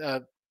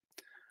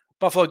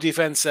Buffalo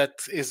defense that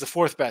is the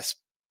 4th best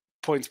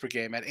points per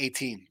game at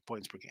 18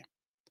 points per game.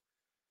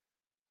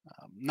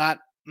 Not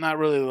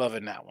really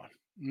loving that one.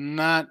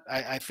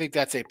 I think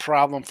that's a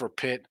problem for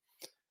Pitt.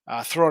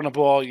 Throwing the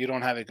ball, you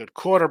don't have a good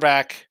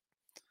quarterback.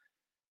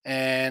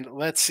 And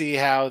let's see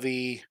how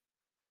the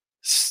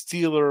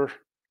Steeler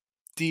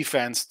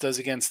defense does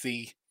against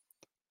the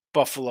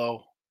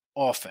Buffalo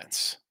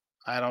offense.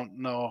 I don't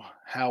know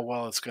how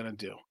well it's going to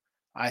do.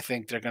 I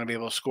think they're going to be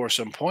able to score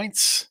some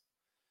points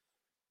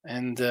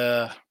and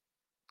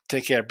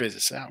take care of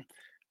business. Now,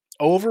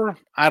 over,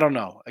 I don't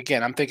know.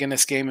 Again, I'm thinking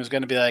this game is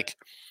going to be like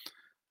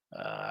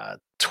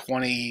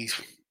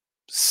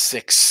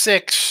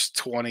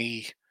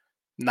 26-6,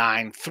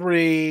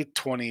 29-3,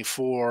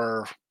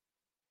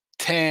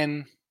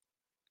 24-10.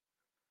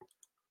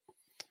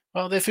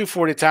 Well, they threw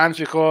 40 times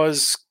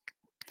because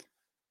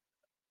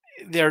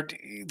they're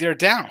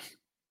down.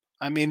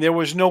 I mean, there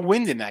was no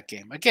wind in that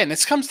game. Again,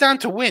 this comes down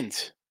to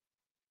wind.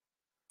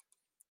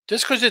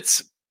 Just because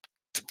it's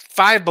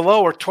 5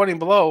 below or 20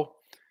 below,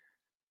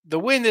 the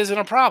wind isn't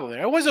a problem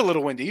there. It was a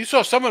little windy. You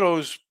saw some of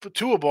those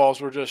Tua balls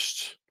were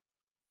just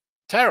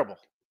terrible.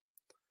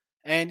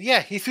 And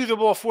yeah, he threw the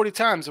ball 40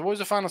 times. What was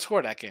the final score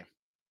of that game?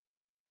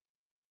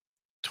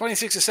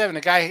 26-7.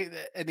 The guy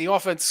in the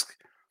offense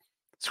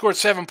scored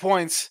 7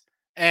 points,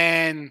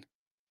 and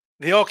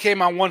they all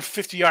came on one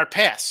 50-yard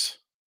pass.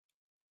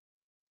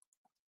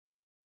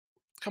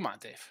 Come on,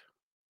 Dave.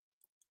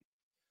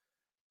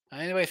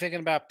 Anybody thinking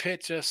about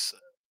Pitt has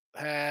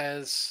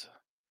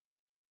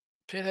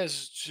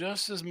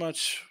just as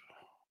much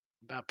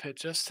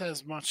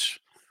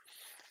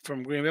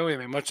from Green Bay. I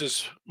mean, much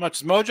as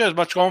Mojo, as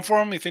much going for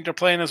them. You think they're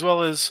playing as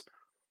well as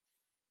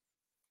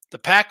the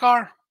Pack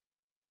are?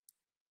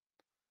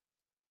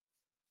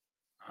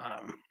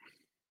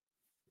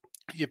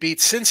 You beat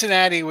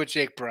Cincinnati with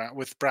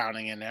with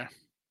Browning in there.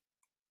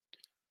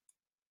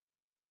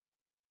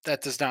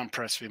 That does not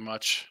impress me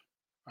much.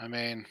 I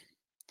mean,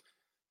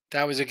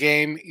 that was a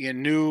game you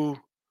knew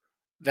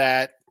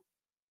that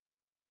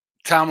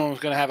Tomlin was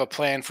going to have a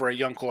plan for a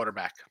young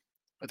quarterback,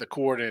 or the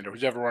coordinator,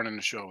 who's ever running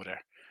the show over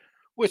there,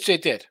 which they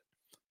did.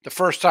 The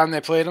first time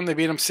they played him, they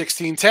beat him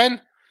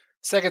 16-10.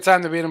 Second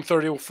time, they beat him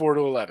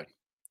 34-11.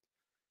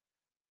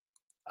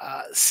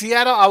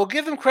 Seattle, I will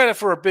give them credit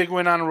for a big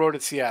win on the road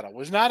at Seattle.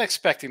 Was not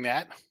expecting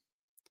that.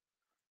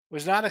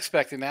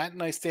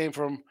 Nice game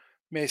from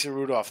Mason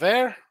Rudolph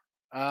there.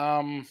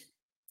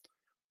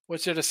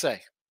 What's there to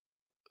say?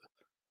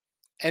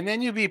 And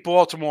then you beat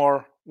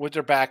Baltimore with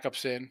their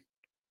backups in.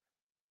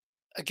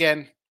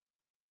 Again,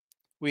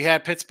 we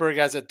had Pittsburgh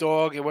as a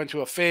dog. It went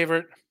to a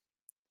favorite.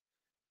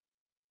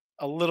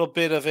 A little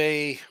bit of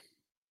a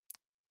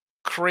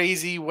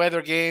crazy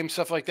weather game,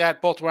 stuff like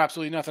that. Baltimore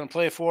absolutely nothing to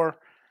play for.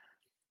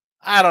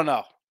 I don't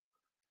know.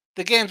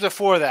 The games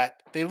before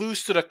that, they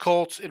lose to the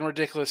Colts in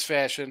ridiculous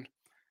fashion.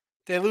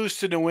 They lose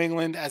to New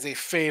England as a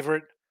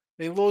favorite.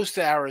 They lose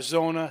to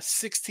Arizona,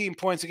 16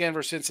 points again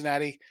for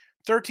Cincinnati.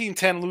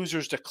 13-10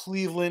 losers to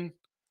Cleveland.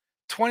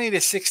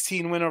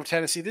 20-16 win over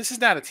Tennessee. This is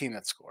not a team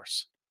that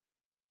scores.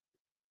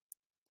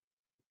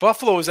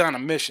 Buffalo is on a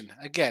mission.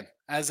 Again,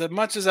 as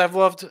much as I've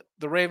loved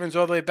the Ravens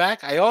all the way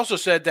back, I also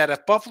said that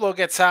if Buffalo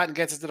gets hot and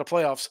gets into the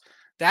playoffs,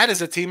 that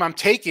is a team I'm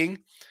taking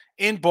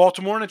in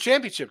Baltimore in a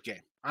championship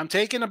game. I'm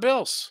taking the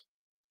Bills.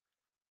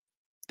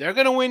 They're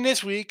going to win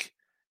this week.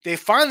 They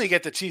finally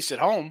get the Chiefs at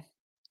home.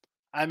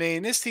 I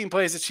mean, this team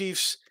plays the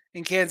Chiefs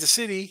in Kansas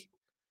City.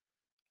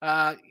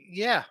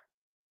 Yeah,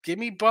 give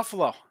me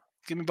Buffalo.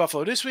 Give me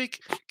Buffalo this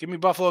week. Give me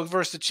Buffalo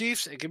versus the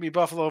Chiefs, and give me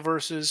Buffalo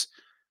versus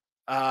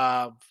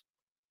the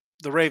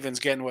Ravens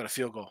getting a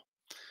field goal.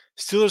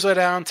 Steelers lay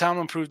down.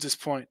 Tomlin proved this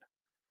point.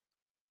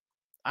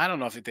 I don't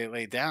know if they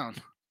laid down.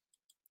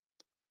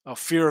 Oh,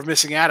 fear of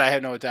missing out. I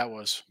didn't know what that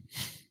was.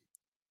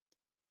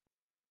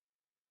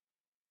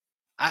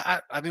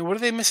 I mean, what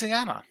are they missing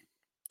out on?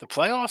 The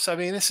playoffs? I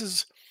mean, this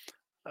is.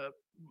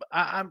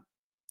 I'm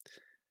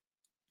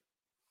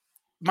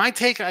my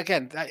take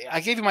again. I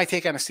gave you my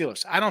take on the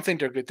Steelers. I don't think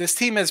they're good. This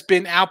team has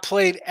been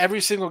outplayed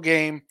every single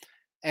game,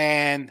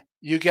 and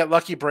you get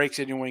lucky breaks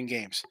and you win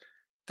games.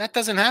 That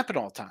doesn't happen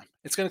all the time.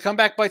 It's going to come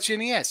back bite you in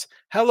the ass.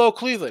 Hello,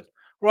 Cleveland.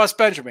 Ross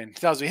Benjamin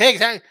tells me,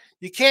 "Hey,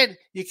 you can't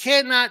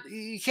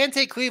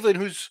take Cleveland,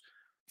 who's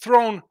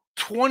thrown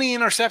 20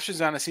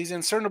 interceptions on a season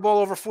and turned the ball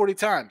over 40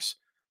 times.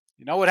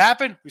 You know what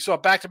happened? We saw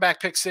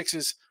back-to-back pick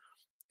sixes,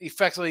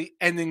 effectively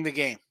ending the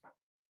game.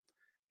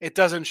 It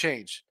doesn't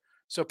change.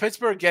 So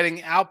Pittsburgh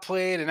getting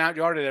outplayed and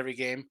outyarded every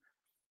game,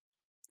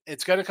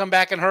 it's going to come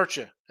back and hurt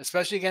you,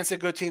 especially against a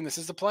good team. This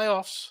is the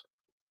playoffs.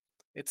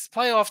 It's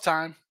playoff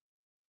time."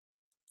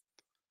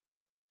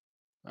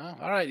 Oh,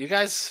 all right, you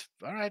guys.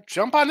 All right,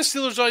 jump on the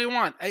Steelers all you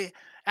want.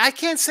 I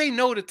can't say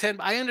no to 10.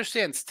 I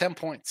understand it's 10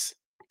 points,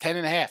 10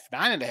 and a half,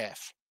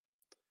 9.5.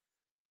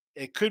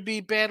 It could be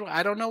bad.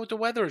 I don't know what the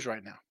weather is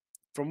right now.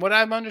 From what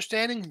I'm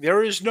understanding,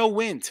 there is no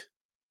wind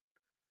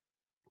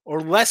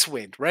or less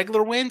wind.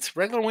 Regular wind's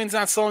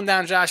not slowing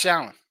down Josh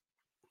Allen.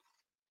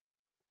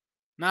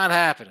 Not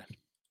happening.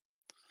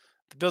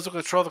 The Bills will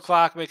control the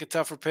clock, make it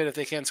tough for Pitt if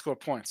they can't score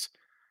points.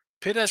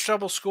 Pitt has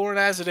trouble scoring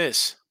as it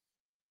is.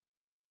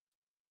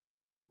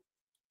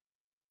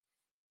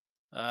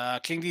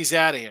 King D's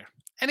out of here.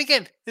 And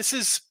again, this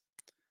is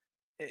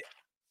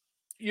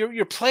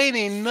you're playing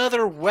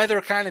another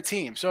weather kind of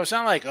team, so it's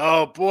not like,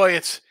 oh boy,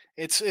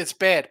 it's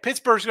bad.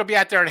 Pittsburgh's gonna be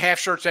out there in half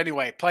shirts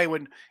anyway. Play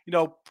when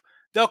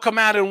they'll come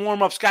out in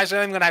warm ups. Guys are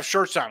not even gonna have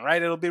shirts on,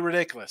 right? It'll be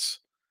ridiculous.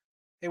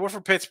 Hey, we're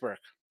from Pittsburgh.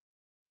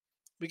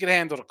 We can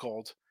handle the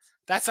cold.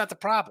 That's not the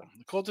problem.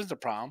 The cold isn't the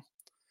problem.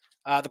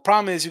 The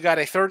problem is you got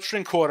a third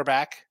string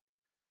quarterback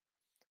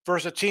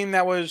versus a team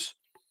that was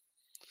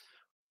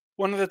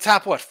one of the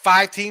top,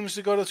 5 teams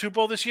to go to the Super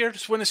Bowl this year,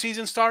 just when the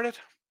season started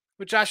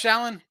with Josh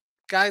Allen.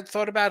 Guy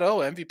thought about,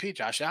 MVP,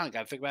 Josh Allen.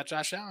 Got to think about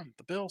Josh Allen,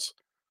 the Bills.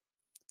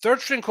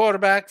 Third string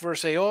quarterback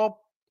versus a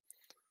all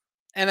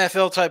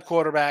NFL type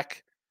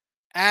quarterback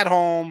at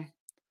home.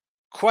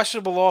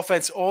 Questionable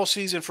offense all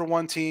season for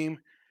one team.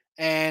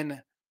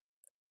 And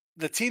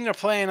the team they're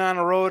playing on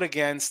the road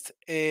against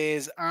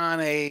is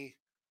on a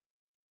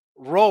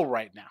roll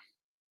right now.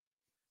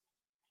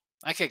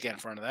 I can't get in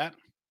front of that.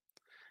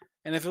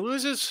 And if it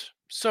loses,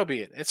 so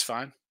be it. It's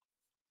fine.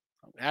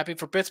 I'm happy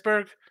for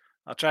Pittsburgh.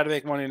 I'll try to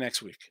make money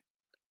next week.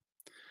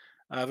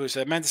 I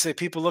meant to say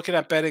people looking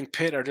at betting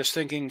Pitt are just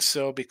thinking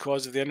so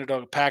because of the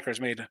underdog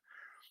Packers made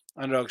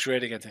underdogs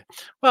great against it.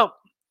 Well,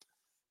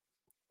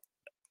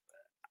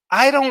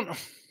 I don't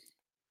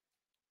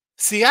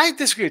see. I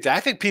disagree with that.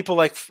 I think people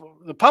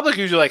the public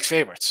usually likes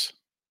favorites.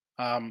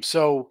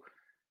 So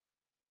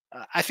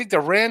I think the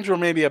Rams were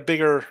maybe a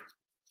bigger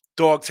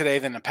dog today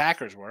than the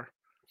Packers were.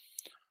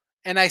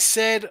 And I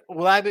said,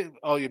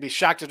 you'd be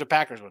shocked if the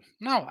Packers won.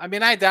 No, I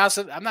mean,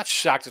 I'm not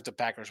shocked if the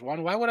Packers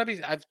won. Why would I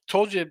be? I've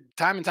told you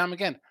time and time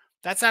again,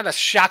 that's not a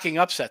shocking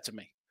upset to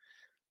me.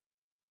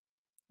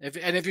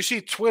 If you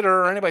see Twitter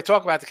or anybody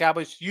talk about the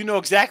Cowboys, you know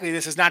exactly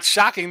this is not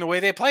shocking the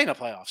way they play in the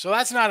playoffs. So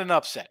that's not an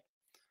upset.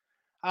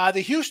 The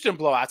Houston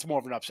blowout's more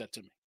of an upset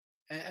to me.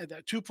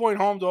 A 2-point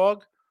home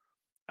dog,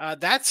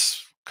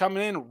 that's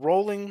coming in,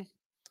 rolling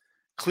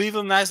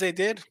Cleveland as they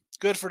did.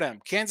 Good for them.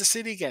 Kansas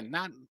City again,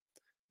 not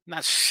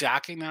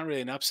shocking, not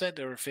really an upset.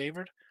 They were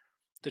favored.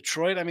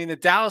 Detroit, I mean, the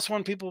Dallas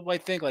one, people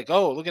might think like,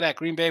 oh, look at that,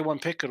 Green Bay one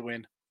pick could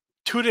win.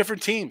 Two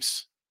different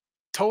teams,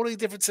 totally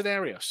different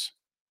scenarios.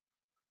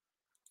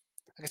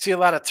 I can see a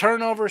lot of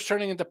turnovers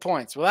turning into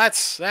points. Well,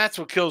 that's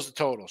what kills the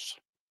totals,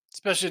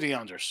 especially the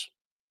unders,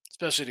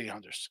 especially the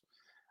unders.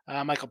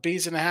 Michael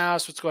B's in the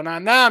house. What's going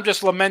on? No, I'm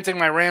just lamenting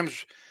my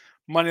Rams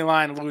money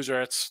line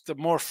loser. It's the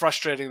more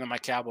frustrating than my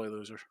Cowboy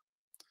loser.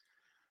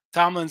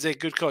 Tomlin's a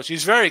good coach.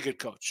 He's a very good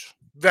coach.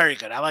 Very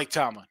good. I like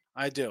Tomlin.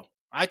 I do.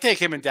 I take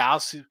him in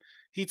Dallas.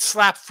 He'd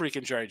slap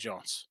freaking Jerry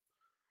Jones.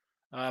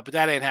 But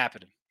that ain't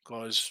happening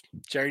because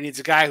Jerry needs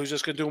a guy who's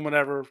just going to do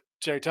whatever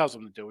Jerry tells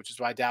him to do, which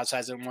is why Dallas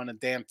hasn't won a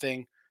damn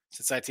thing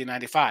since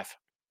 1995.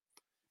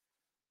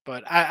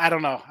 But I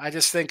don't know. I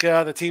just think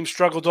the team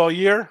struggled all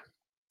year.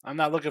 I'm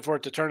not looking for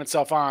it to turn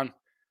itself on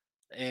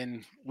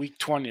in week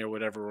 20 or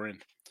whatever we're in.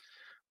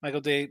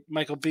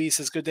 Michael B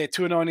says, good day.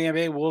 2-0 in the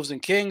NBA. Wolves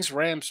and Kings.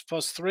 Rams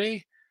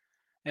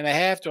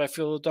 +3.5. Do I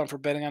feel a little dumb for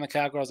betting on the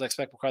Cowgirls? I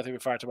expect McCarthy to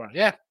be fired tomorrow.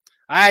 Yeah.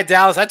 I had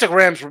Dallas. I took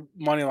Rams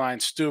money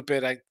line.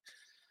 Stupid.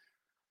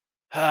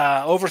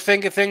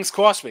 Overthinking things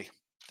cost me.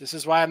 This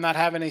is why I'm not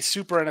having a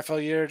super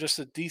NFL year, just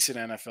a decent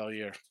NFL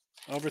year.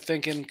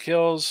 Overthinking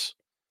kills.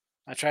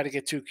 I tried to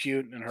get too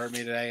cute and hurt me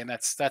today, and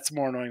that's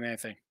more annoying than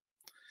anything.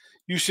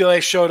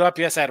 UCLA showed up.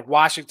 Yes, I had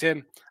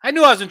Washington. I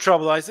knew I was in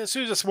trouble. As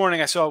soon as this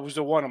morning I saw it was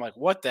the one, I'm like,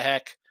 what the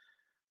heck?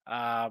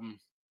 But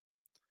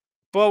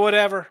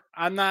whatever.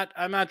 I'm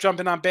not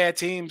jumping on bad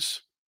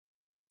teams.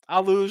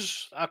 I'll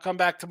lose. I'll come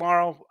back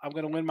tomorrow. I'm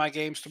going to win my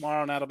games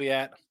tomorrow, and that'll be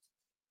it.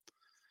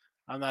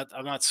 I'm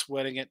not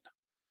sweating it.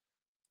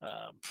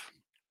 That's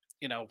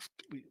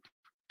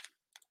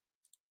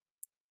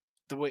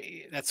the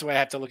way I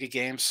have to look at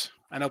games.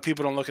 I know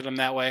people don't look at them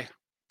that way.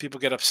 People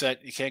get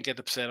upset. You can't get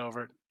upset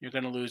over it. You're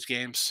going to lose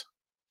games.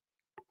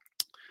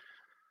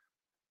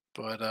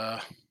 But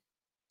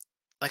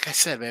like I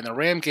said, man, the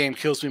Ram game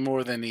kills me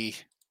more than the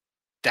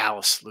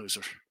Dallas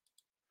loser.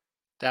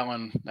 That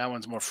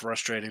one's more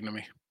frustrating to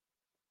me.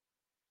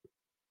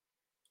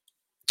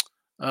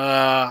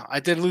 I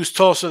did lose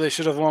Tulsa. They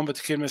should have won, but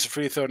the kid missed a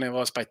free throw and they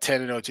lost by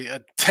 10 in OT. A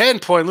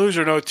 10-point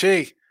loser in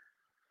OT.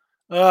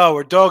 Oh,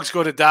 where dogs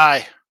go to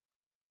die.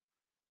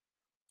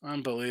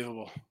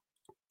 Unbelievable.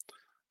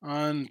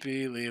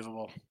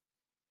 Unbelievable.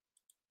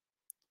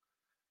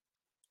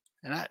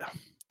 And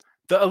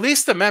at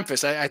least the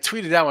Memphis, I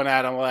tweeted that one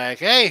out. I'm like,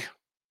 hey,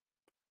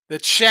 the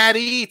chat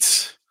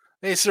eats.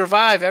 They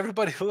survive.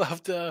 Everybody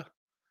loved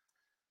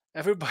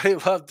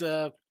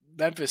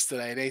Memphis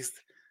today.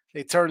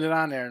 They turned it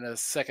on there in the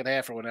second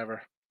half or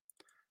whatever.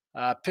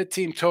 Pitt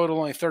team total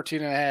only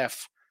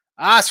 13.5.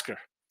 Oscar.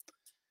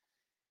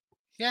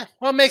 Yeah,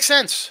 well, it makes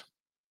sense.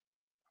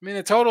 I mean,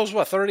 the total is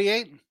what,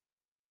 38?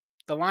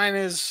 The line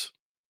is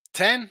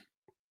 10.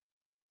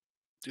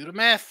 Do the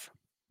math.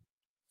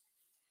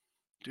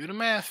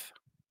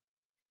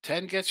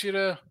 10 gets you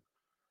to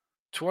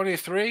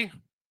 23.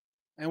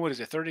 And what is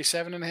it,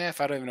 37.5?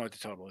 I don't even know what the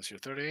total is here.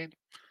 38.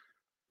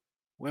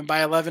 Win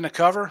by 11 to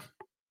cover.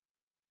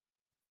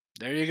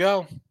 There you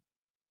go.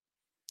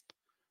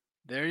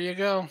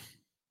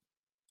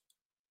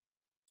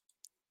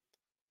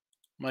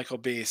 Michael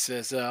B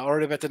says,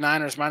 already bet the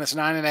Niners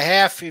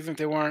 -9.5. Even if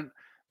they weren't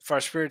for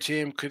our spirit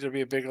team, could there be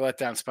a bigger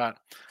letdown spot?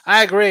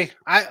 I agree.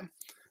 I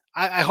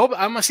hope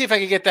I'm gonna see if I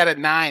can get that at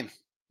 9.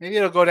 Maybe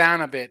it'll go down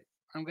a bit.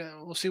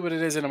 We'll see what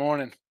it is in the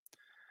morning.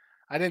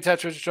 I didn't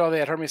touch Richard Shaw. They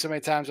had hurt me so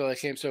many times while they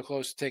came so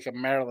close to take a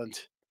Maryland.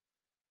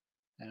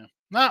 Yeah.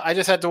 No, I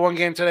just had the one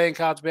game today in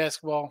college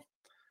basketball.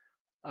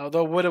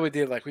 Although, what did we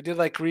do? We did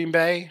like Green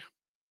Bay.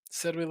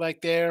 Said we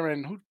liked there,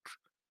 and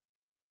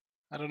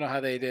I don't know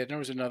how they did. There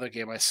was another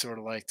game I sort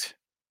of liked.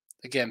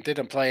 Again,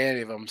 didn't play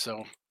any of them,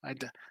 so I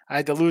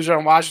had the loser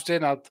on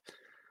Washington.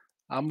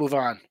 I'll move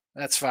on.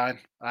 That's fine.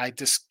 I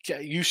just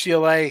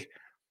UCLA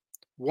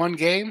one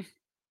game.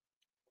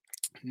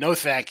 No,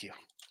 thank you.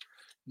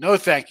 No,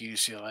 thank you,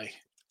 UCLA.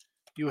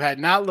 You had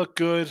not looked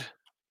good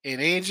in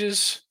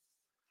ages.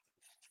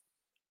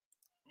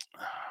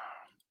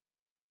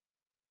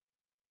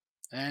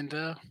 And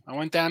I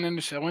went down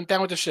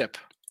with the ship.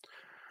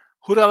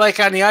 Who do I like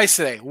on the ice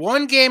today?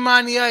 One game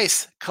on the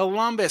ice.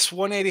 Columbus,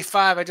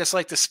 185. I just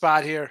like the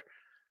spot here.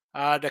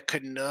 The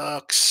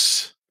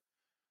Canucks.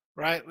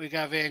 Right? We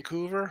got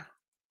Vancouver.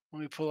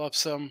 Let me pull up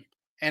some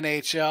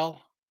NHL.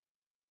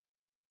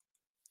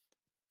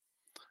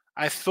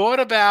 I thought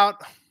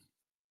about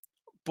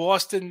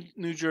Boston,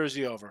 New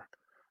Jersey over.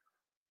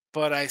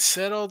 But I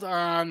settled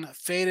on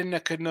fading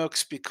the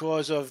Canucks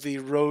because of the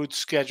road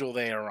schedule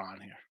they are on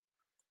here.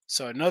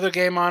 So another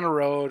game on the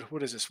road.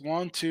 What is this?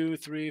 1, 2,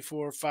 3,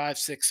 4, 5,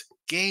 6.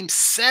 Game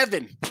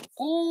 7.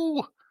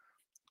 Ooh.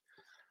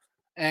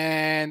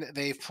 And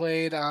they've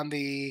played on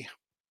the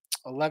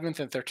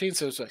 11th and 13th.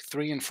 So it's like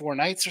 3 and 4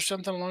 nights or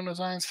something along those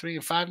lines. 3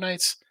 and 5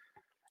 nights.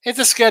 It's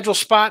a schedule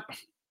spot.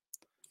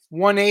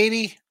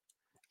 180.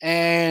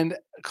 And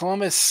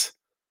Columbus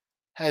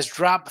has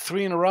dropped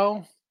 3 in a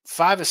row.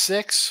 5 of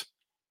 6.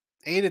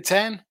 8 of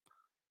 10.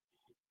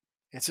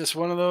 It's just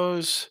one of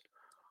those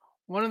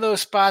one of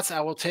those spots I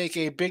will take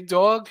a big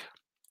dog.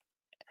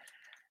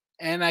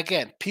 And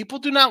again, people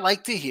do not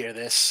like to hear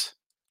this.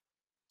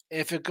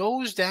 If it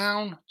goes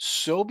down,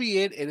 so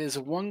be it. It is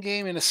one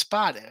game in a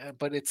spot,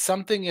 but it's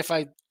something if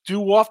I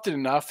do often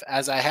enough,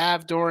 as I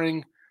have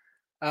during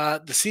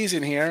the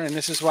season here, and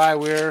this is why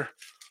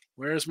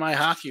where's my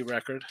hockey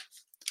record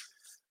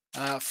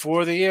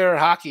for the year?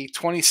 Hockey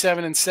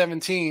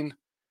 27-17,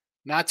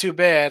 not too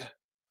bad.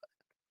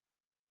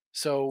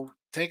 So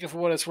take it for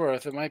what it's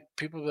worth. It might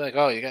people be like,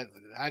 oh,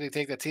 how do you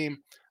take that team?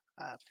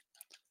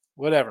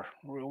 Whatever.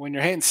 When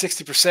you're hitting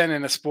 60%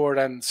 in a sport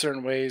on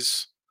certain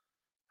ways,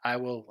 I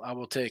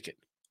will take it.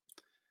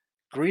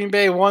 Green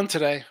Bay won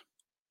today.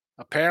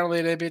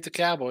 Apparently they beat the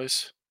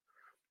Cowboys.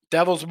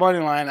 Devils money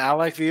line. I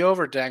like the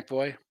over, Dank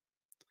boy.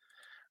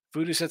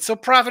 Voodoo said, so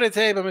profited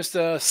today by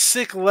Mr.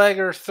 Sick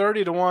Legger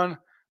 30-1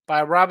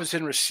 by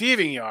Robinson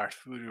receiving yard.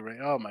 Voodoo ring.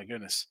 Oh my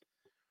goodness.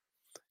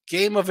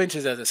 Game of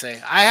inches, as I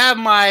say. I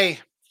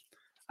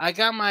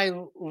got my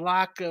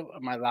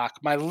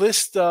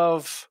list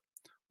of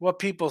what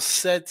people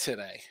said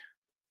today.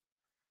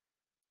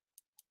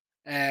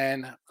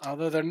 And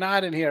although they're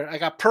not in here, I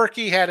got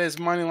Perky had his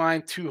money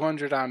line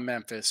 200 on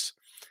Memphis.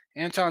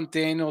 Anton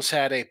Daniels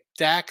had a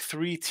Dak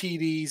 3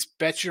 TDs,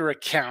 bet your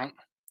account.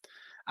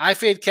 I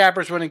fade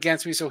Cappers went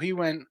against me, so he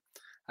went,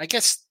 I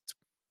guess,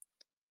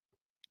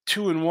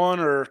 2-1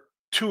 or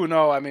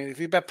 2-0. I mean, if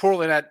you bet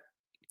Portland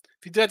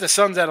if you did the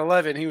Suns at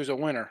 11, he was a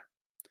winner.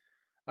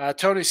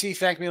 Tony C,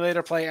 thank me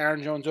later, play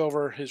Aaron Jones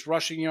over his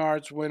rushing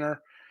yards,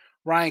 winner.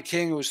 Ryan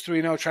King, who was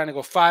 3-0, trying to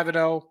go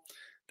 5-0.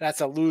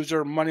 That's a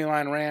loser.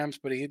 Moneyline Rams,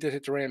 but he did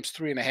hit the Rams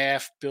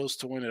 3.5. Bills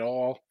to win it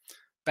all.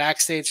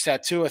 Backstage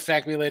Tattoo, a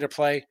thank me later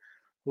play.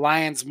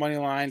 Lions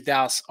moneyline,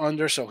 Dallas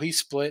under, so he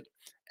split.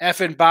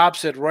 F and Bob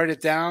said write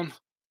it down.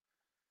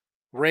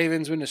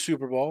 Ravens win the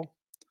Super Bowl.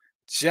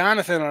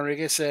 Jonathan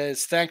Rodriguez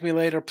says thank me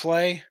later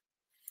play.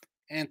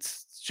 And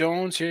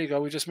Jones, here you go.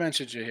 We just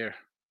mentioned you here.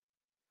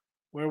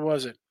 Where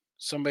was it?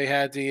 Somebody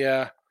had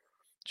the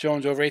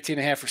Jones over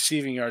 18.5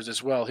 receiving yards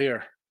as well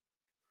here.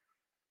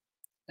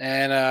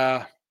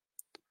 And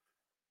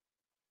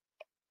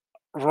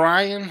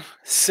Ryan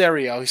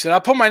Serio, he said,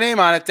 I'll put my name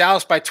on it.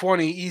 Dallas by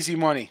 20, easy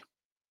money.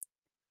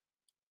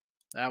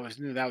 That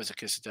was a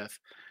kiss of death.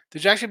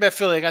 Did you actually bet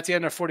Philly? I got the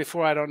under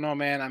 44. I don't know,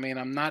 man. I mean,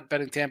 I'm not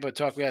betting Tampa.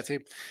 Talk about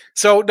team.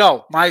 So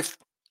no, my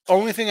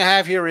only thing I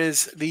have here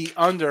is the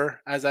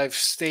under, as I've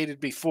stated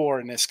before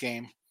in this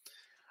game.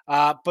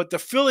 But the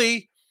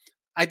Philly,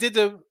 I did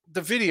the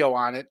video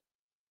on it,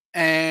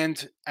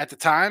 and at the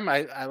time,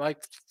 I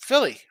liked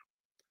Philly.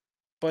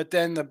 But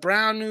then the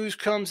Brown news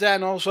comes out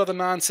and all this other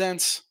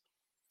nonsense.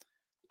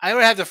 I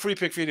already have the free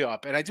pick video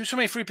up, and I do so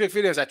many free pick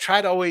videos. I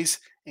try to always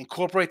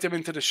incorporate them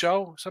into the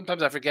show.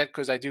 Sometimes I forget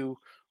because I do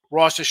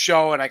Ross's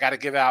show, and I got to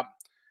give out,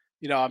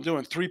 I'm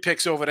doing 3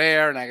 picks over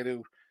there, and I got to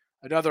do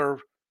another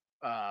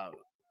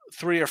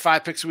 3 or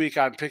 5 picks a week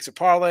on Picks and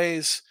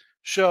Parlays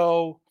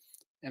show.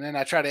 And then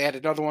I try to add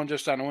another one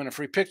just on the Win a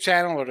Free Pick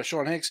channel or the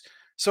Sean Hicks.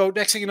 So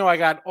next thing you know, I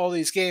got all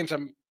these games,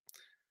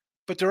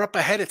 but they're up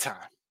ahead of time.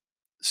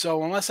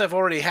 So unless I've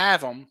already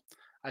have them,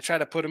 I try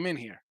to put them in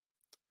here.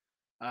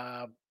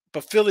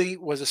 But Philly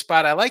was a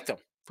spot I liked them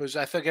because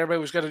I think everybody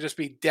was going to just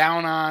be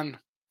down on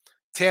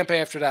Tampa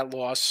after that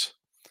loss,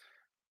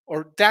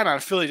 or down on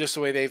Philly just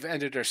the way they've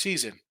ended their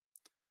season.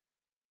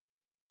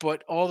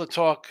 But all the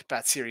talk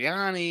about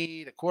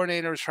Sirianni, the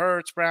coordinators,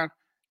 Hurts, Brown,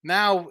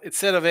 now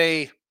instead of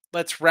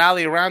let's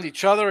rally around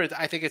each other,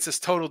 I think it's this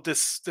total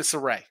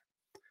disarray.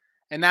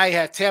 And now you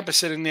have Tampa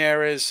sitting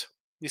there as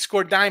you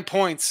scored 9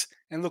 points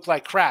and look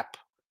like crap.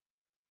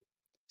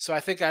 So I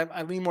think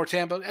I lean more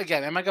Tampa.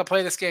 Again, am I going to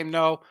play this game?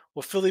 No.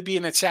 Will Philly be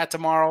in the chat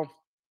tomorrow?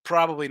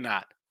 Probably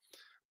not.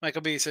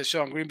 Michael B says,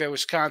 Sean, Green Bay,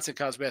 Wisconsin,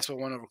 college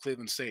basketball won over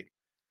Cleveland State.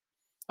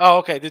 Oh,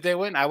 okay. Did they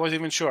win? I wasn't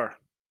even sure.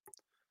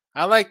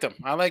 I liked them.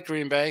 I like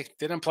Green Bay.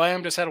 Didn't play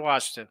them, just had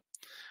Washington.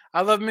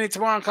 I love Mini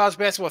tomorrow in college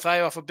basketball with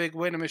I off a big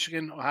win in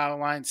Michigan. Ohio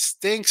line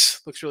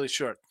stinks. Looks really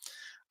short.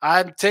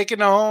 I'm taking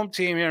the home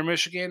team here in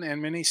Michigan and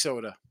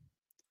Minnesota.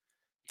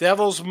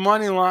 Devils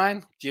money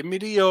line. Give me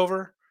the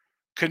over.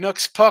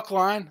 Canucks puck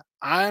line.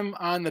 I'm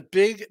on the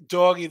big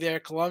doggy there,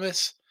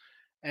 Columbus.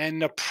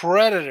 And the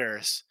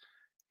Predators,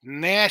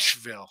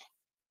 Nashville,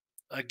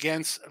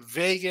 against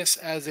Vegas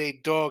as a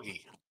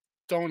doggy.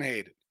 Don't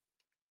hate it.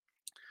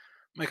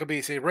 Michael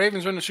B. say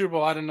Ravens win the Super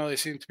Bowl. I don't know. They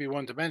seem to be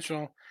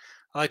one-dimensional.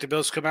 I like the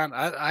Bills to come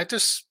out. I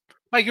just,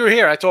 Mike, you were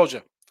here. I told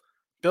you.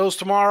 Bills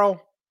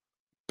tomorrow.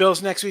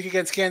 Bills next week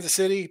against Kansas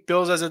City.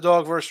 Bills as a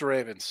dog versus the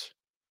Ravens.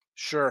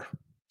 Sure.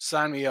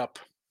 Sign me up.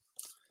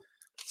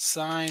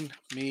 Sign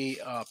me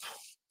up.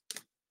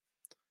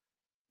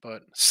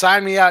 But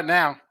sign me out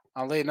now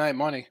on late night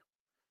money.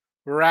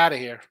 We're out of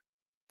here.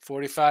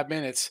 45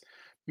 minutes.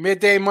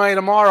 Midday money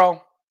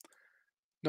tomorrow.